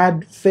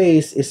sad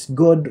face is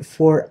good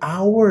for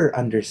our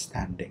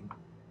understanding.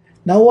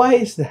 Now, why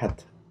is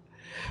that?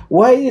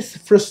 Why is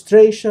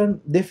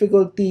frustration,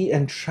 difficulty,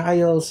 and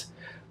trials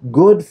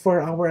good for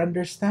our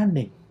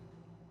understanding?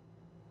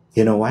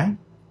 You know why?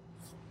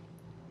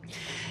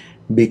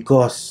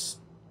 Because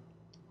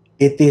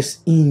It is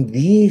in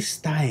these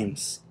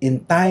times,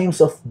 in times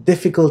of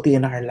difficulty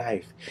in our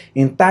life,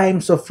 in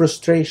times of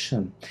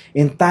frustration,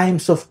 in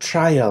times of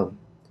trial,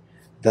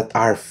 that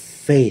our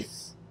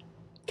faith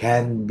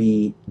can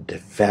be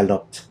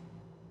developed.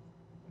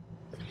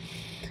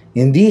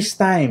 In these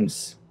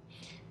times,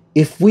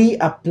 if we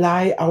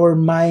apply our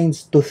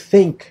minds to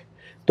think,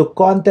 to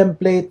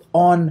contemplate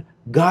on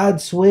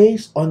God's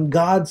ways, on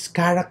God's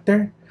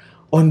character,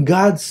 on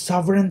God's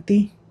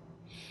sovereignty,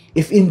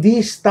 if in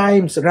these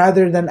times,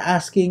 rather than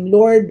asking,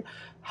 Lord,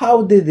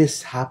 how did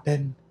this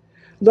happen?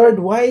 Lord,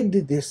 why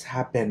did this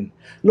happen?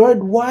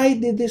 Lord, why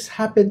did this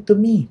happen to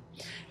me?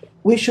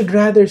 We should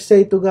rather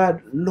say to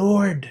God,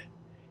 Lord,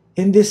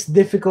 in this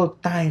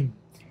difficult time,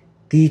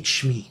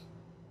 teach me.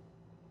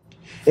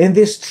 In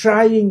this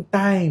trying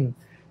time,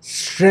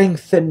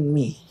 strengthen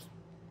me.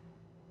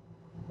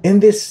 In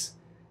this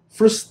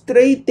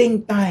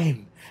frustrating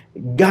time,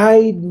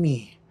 guide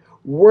me.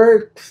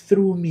 Work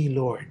through me,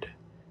 Lord,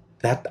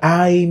 that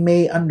I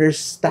may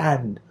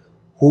understand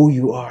who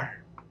you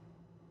are.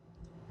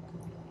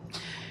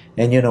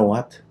 And you know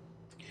what?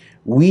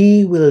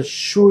 We will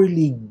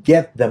surely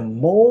get the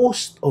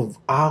most of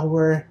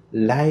our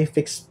life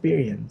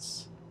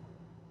experience.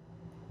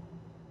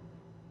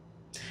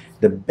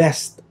 The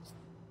best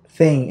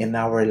thing in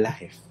our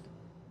life,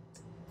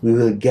 we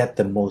will get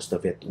the most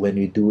of it when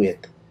we do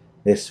it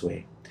this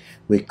way.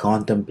 We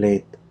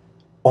contemplate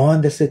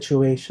on the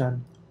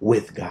situation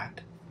with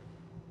God.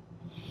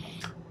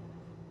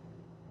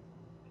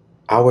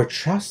 Our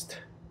trust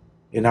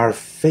in our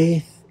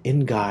faith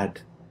in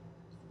God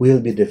will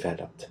be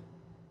developed.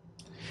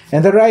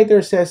 And the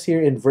writer says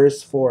here in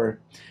verse 4,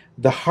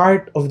 the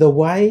heart of the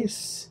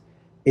wise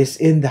is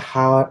in the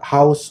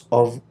house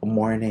of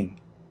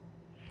mourning.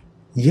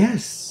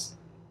 Yes,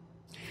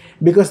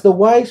 because the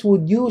wise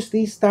would use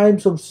these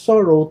times of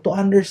sorrow to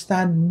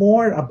understand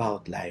more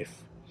about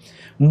life.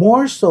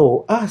 More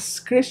so, us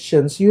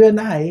Christians, you and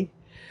I,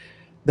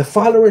 the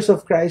followers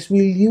of Christ,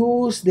 will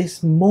use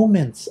these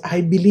moments.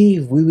 I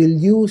believe we will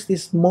use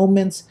these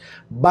moments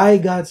by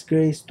God's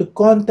grace to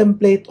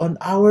contemplate on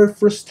our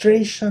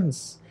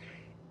frustrations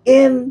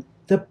in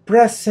the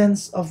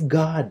presence of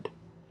God,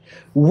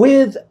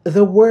 with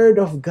the Word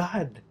of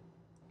God,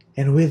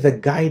 and with the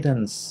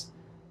guidance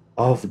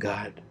of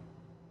God.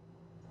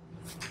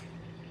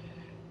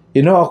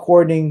 You know,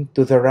 according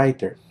to the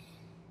writer,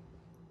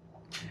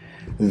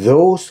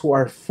 those who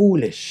are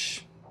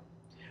foolish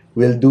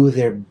will do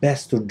their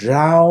best to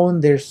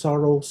drown their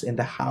sorrows in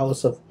the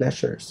house of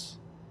pleasures.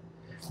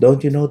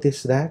 Don't you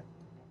notice that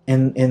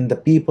in the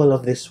people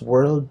of this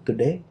world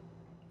today?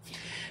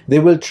 They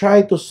will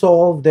try to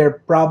solve their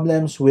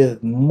problems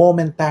with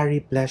momentary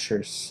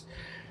pleasures.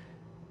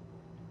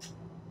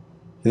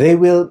 They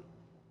will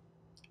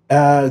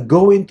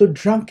go into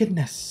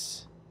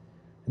drunkenness.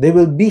 They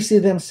will busy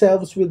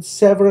themselves with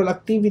several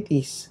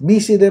activities,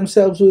 busy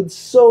themselves with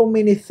so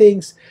many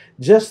things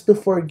just to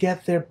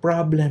forget their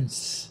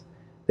problems,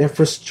 their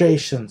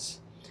frustrations,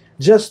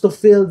 just to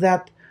feel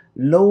that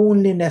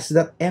loneliness,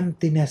 that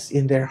emptiness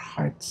in their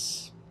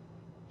hearts.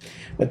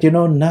 But you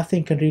know,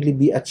 nothing can really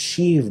be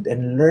achieved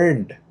and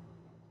learned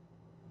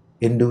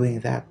in doing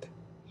that.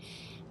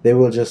 They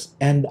will just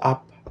end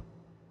up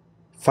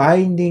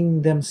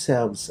finding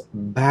themselves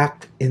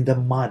back in the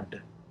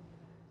mud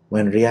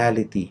when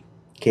reality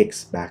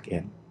kicks back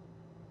in.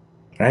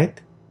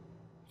 Right?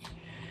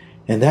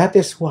 And that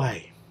is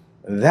why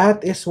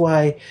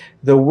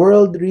the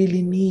world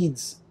really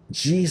needs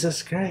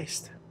Jesus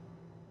Christ.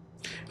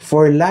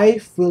 For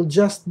life will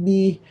just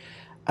be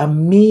a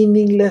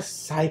meaningless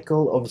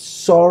cycle of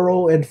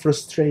sorrow and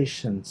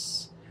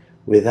frustrations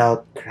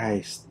without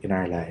Christ in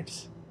our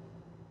lives.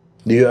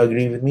 Do you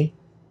agree with me?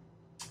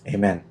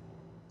 Amen.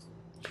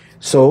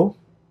 So,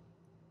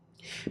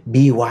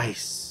 be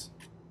wise.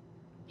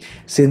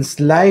 Since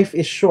life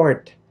is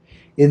short,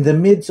 in the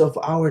midst of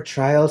our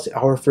trials,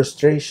 our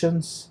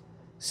frustrations,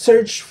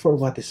 search for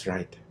what is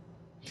right.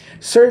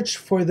 Search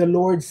for the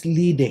Lord's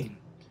leading.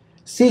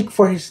 Seek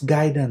for His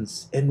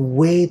guidance and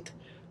wait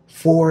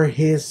for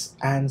His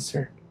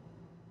answer.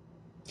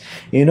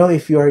 You know,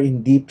 if you are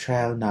in deep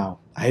trial now,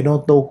 I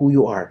don't know who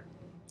you are.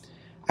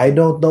 I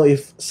don't know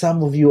if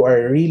some of you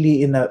are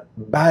really in a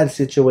bad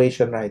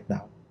situation right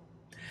now.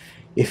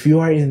 If you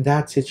are in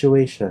that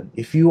situation,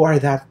 if you are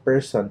that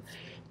person,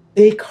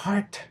 take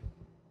heart.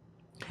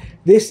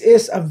 This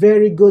is a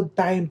very good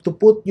time to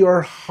put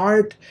your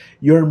heart,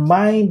 your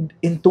mind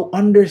into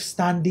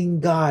understanding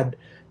God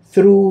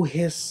through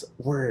His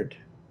Word,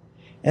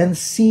 and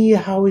see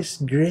how His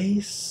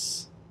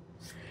grace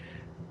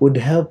would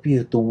help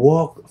you to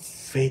walk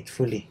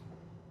faithfully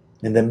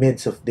in the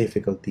midst of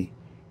difficulty,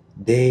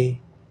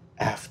 day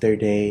after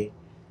day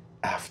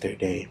after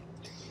day.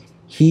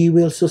 He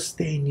will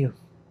sustain you,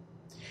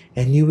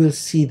 and you will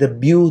see the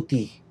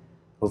beauty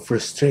of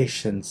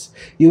frustrations.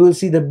 You will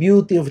see the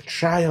beauty of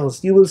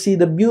trials. You will see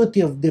the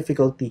beauty of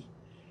difficulty.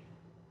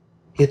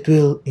 It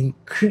will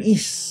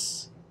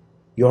increase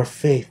your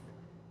faith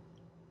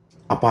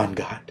upon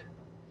God.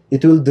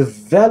 It will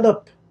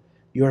develop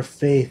your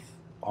faith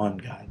on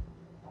God.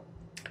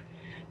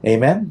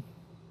 Amen?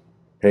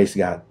 Praise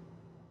God.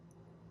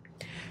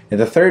 And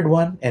the third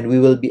one, and we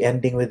will be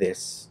ending with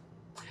this: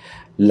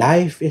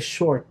 life is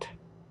short,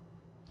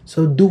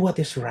 so do what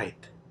is right.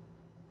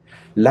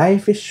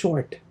 Life is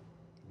short,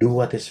 do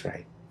what is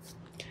right.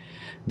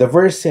 The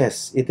verse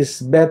says, "It is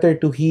better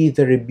to heed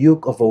the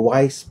rebuke of a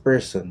wise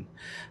person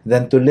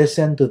than to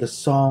listen to the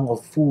song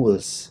of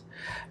fools.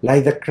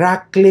 Like the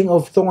crackling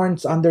of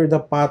thorns under the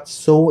pot,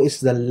 so is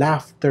the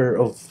laughter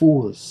of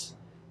fools.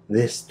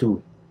 This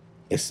too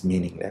is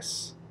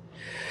meaningless."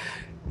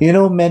 You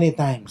know, many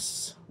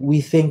times we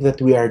think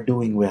that we are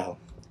doing well.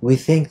 We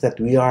think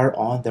that we are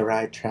on the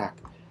right track.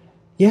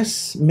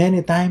 Yes,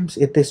 many times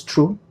it is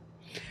true.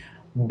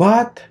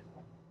 But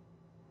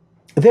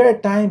there are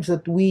times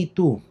that we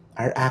too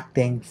are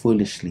acting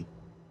foolishly.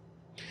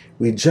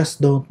 We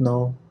just don't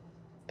know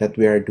that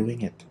we are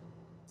doing it,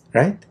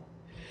 right?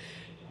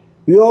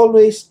 We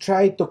always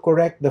try to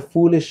correct the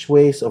foolish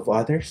ways of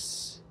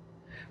others,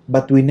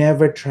 but we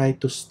never try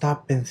to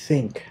stop and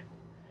think,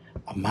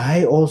 am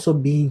I also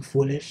being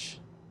foolish?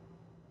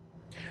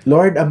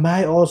 Lord, am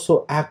I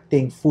also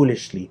acting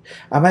foolishly?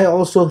 Am I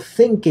also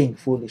thinking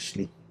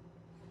foolishly?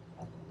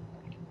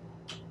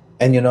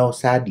 And you know,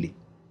 sadly,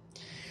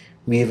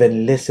 we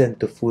even listen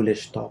to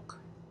foolish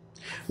talk.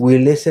 We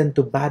listen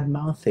to bad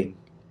mouthing.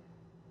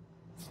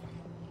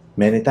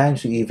 Many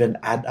times we even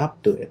add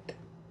up to it.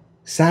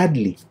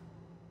 Sadly,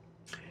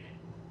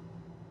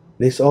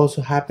 this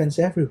also happens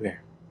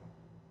everywhere.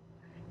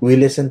 We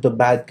listen to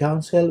bad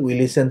counsel. We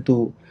listen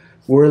to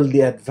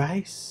worldly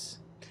advice.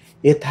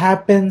 It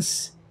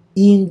happens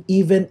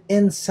even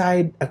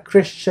inside a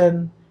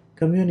Christian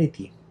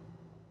community.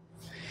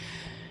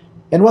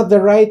 And what the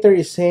writer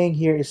is saying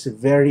here is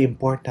very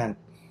important.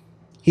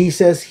 He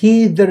says,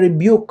 "Heed the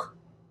rebuke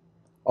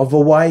of a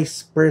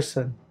wise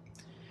person."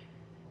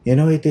 You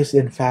know, it is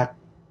in fact,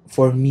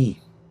 for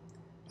me,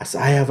 as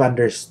I have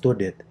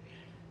understood it,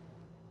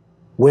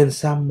 when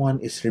someone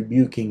is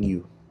rebuking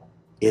you,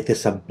 it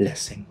is a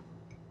blessing.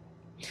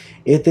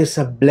 It is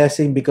a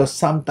blessing because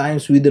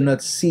sometimes we do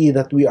not see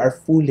that we are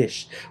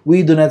foolish.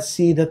 We do not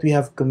see that we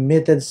have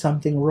committed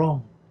something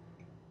wrong.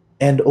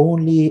 And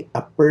only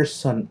a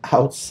person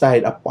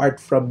outside, apart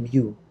from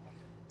you,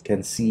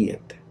 can see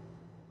it.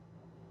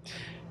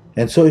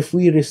 And so if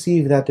we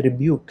receive that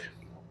rebuke,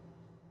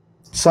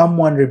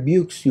 someone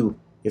rebukes you,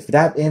 if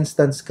that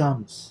instance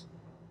comes,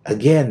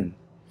 again,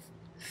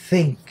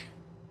 think,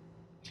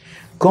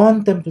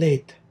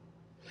 contemplate,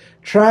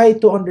 try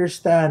to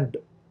understand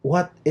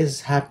what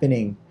is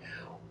happening,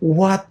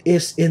 what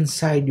is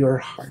inside your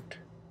heart.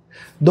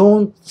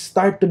 Don't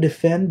start to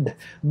defend,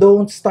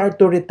 don't start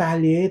to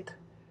retaliate,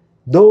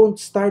 don't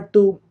start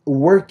to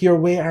work your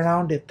way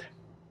around it.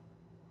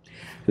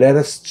 Let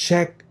us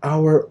check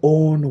our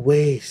own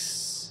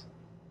ways.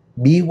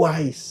 Be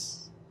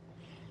wise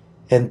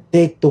and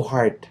take to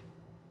heart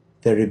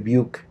the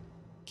rebuke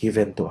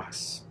given to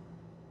us.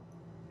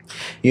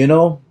 You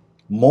know,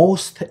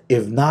 most,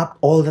 if not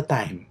all the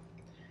time,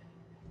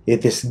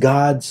 it is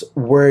God's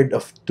word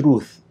of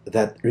truth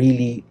that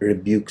really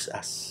rebukes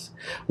us.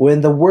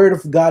 When the word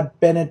of God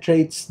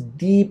penetrates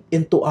deep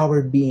into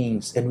our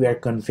beings and we are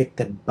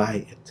convicted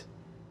by it.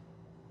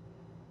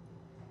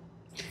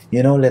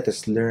 You know, let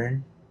us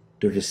learn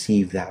to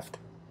receive that.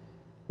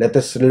 Let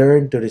us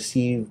learn to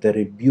receive the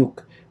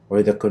rebuke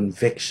or the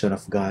conviction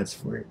of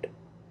God's word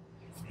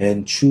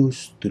and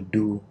choose to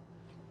do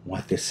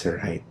what is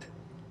right.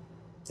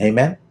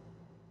 Amen?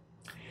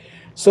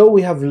 So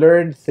we have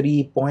learned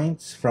 3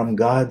 points from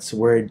God's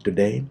word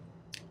today.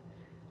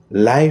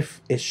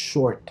 Life is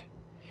short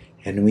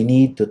and we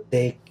need to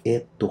take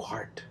it to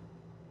heart.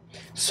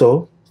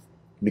 So,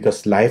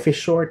 because life is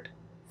short,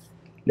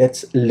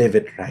 let's live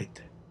it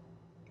right.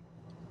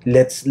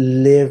 Let's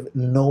live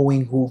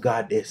knowing who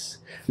God is.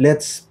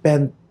 Let's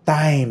spend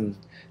time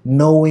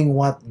knowing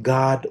what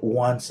God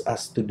wants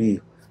us to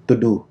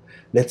do.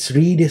 Let's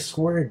read His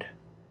Word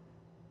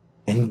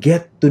and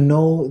get to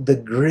know the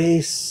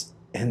grace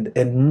and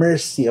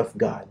mercy of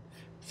God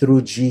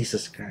through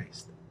Jesus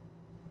Christ.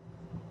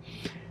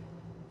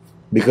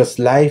 Because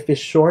life is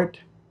short,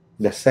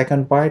 the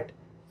second part,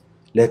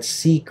 let's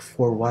seek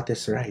for what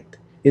is right.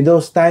 In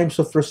those times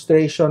of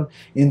frustration,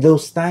 in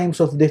those times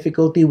of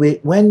difficulty,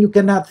 when you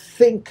cannot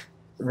think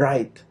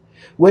right,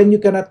 when you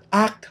cannot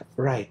act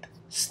right,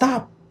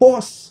 stop,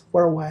 pause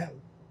for a while.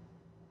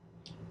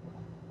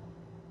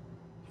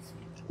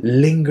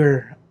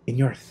 Linger in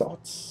your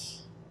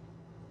thoughts.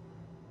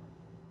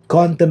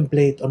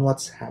 Contemplate on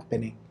what's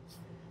happening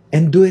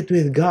and do it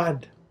with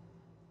God.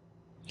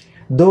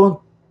 Don't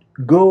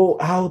go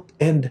out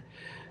and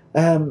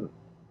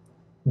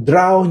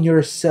drown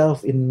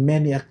yourself in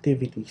many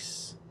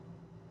activities.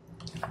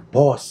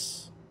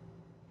 Pause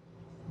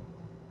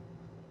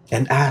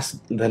and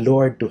ask the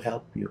Lord to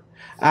help you.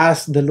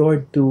 Ask the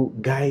Lord to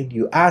guide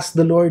you. Ask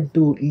the Lord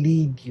to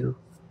lead you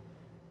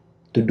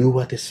to do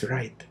what is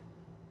right.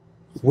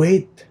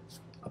 Wait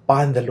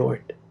upon the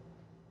Lord.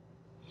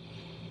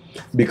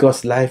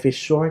 Because life is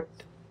short,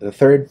 the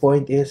third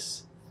point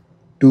is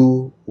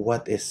do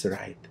what is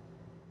right.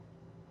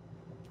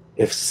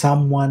 If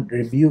someone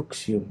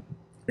rebukes you,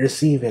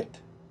 receive it.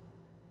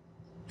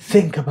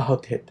 Think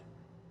about it.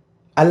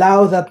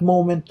 Allow that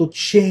moment to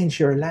change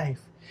your life.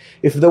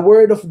 If the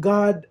Word of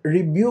God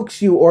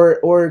rebukes you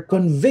or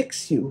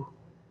convicts you,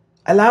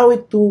 allow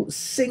it to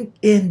sink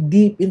in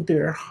deep into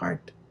your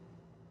heart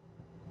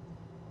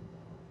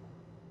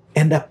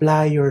and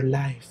apply your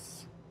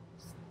life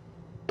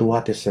to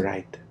what is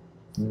right.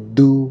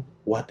 Do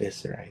what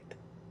is right.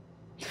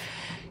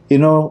 You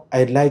know,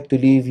 I'd like to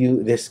leave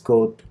you this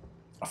quote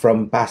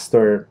from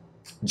Pastor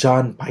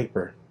John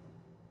Piper.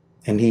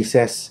 And he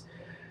says,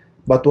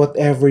 "But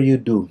whatever you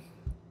do,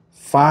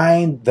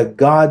 find the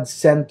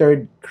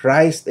God-centered,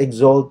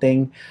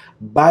 Christ-exalting,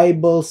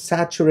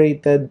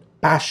 Bible-saturated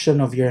passion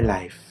of your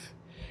life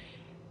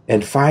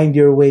and find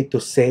your way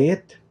to say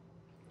it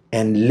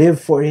and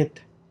live for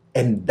it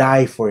and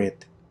die for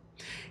it.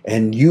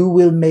 And you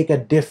will make a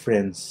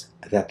difference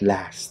that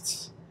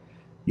lasts.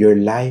 Your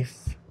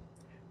life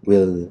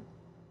will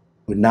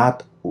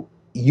not,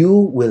 you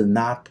will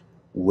not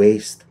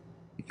waste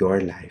your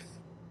life."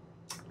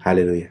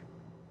 Hallelujah.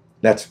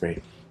 Let's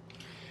pray.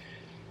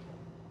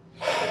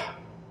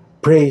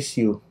 Praise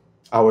you,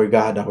 our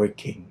God, our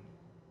King.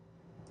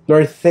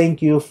 Lord,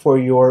 thank you for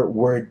your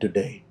word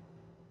today.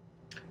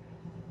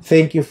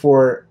 Thank you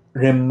for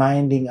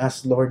reminding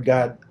us, Lord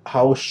God,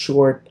 how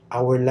short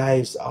our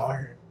lives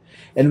are.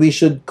 And we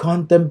should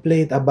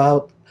contemplate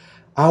about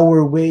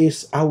our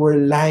ways, our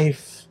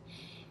life,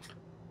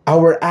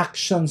 our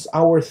actions,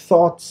 our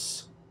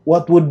thoughts,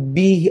 what would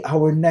be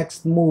our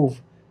next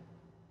move.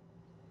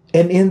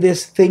 And in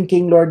this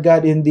thinking, Lord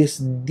God, in this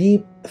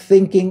deep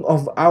thinking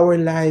of our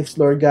lives,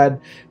 Lord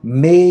God,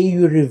 may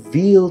you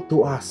reveal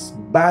to us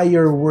by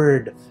your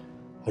word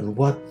on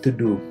what to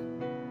do.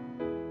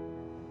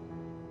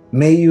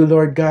 May you,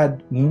 Lord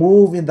God,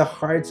 move in the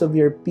hearts of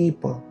your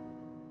people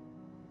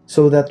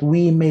so that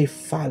we may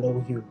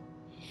follow you,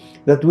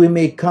 that we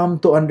may come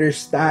to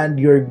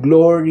understand your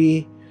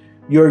glory,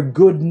 your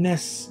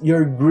goodness,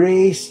 your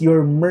grace,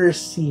 your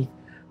mercy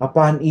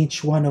upon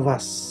each one of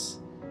us,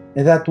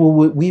 and that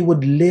we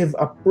would live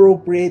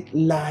appropriate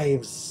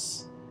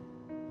lives,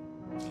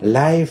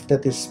 life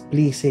that is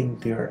pleasing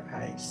to your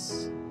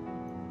eyes.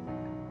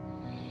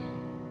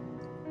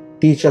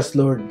 Teach us,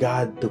 Lord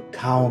God, to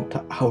count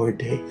our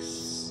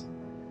days.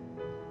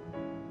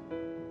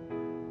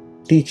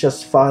 Teach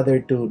us, Father,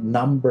 to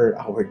number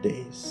our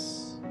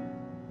days,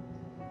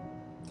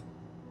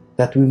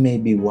 that we may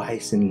be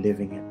wise in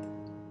living it.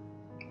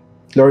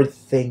 Lord,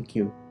 thank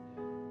you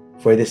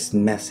for this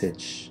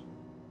message.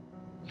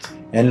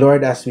 And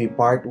Lord, as we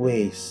part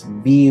ways,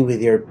 be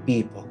with your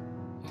people.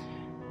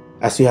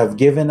 As you have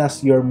given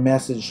us your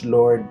message,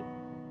 Lord,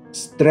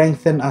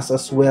 strengthen us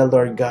as well,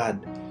 Lord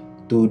God,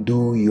 to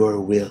do your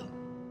will.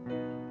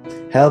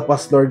 Help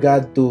us, Lord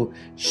God, to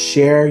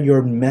share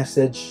your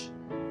message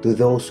to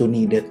those who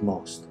need it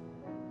most.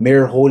 May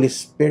your Holy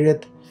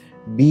Spirit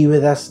be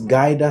with us,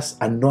 guide us,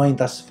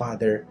 anoint us,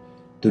 Father,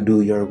 to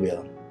do your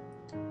will.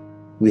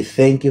 We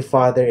thank you,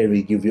 Father, and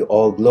we give you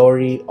all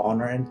glory,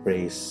 honor, and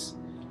praise.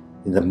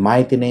 In the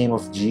mighty name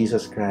of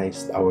Jesus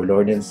Christ, our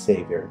Lord and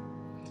Savior.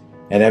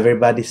 And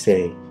everybody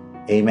say,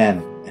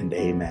 Amen and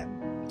Amen.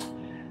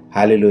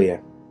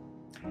 Hallelujah.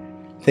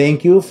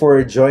 Thank you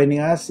for joining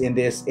us in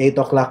this 8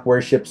 o'clock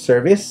worship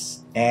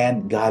service,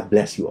 and God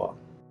bless you all.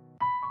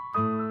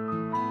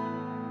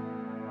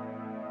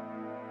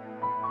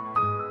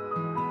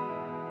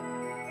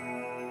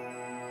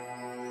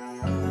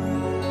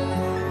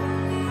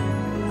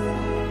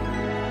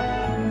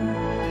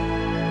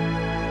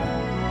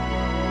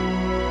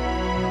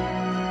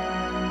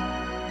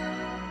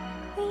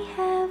 We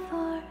have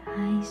our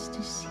eyes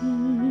to see,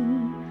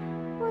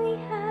 we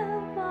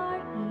have our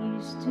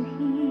ears to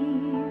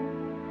hear,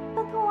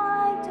 but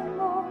why do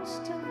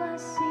most of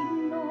us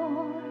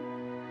ignore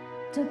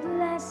the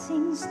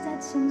blessings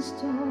that's in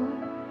store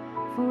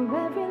for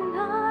every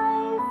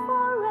life,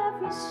 for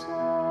every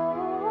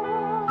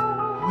soul?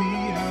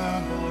 We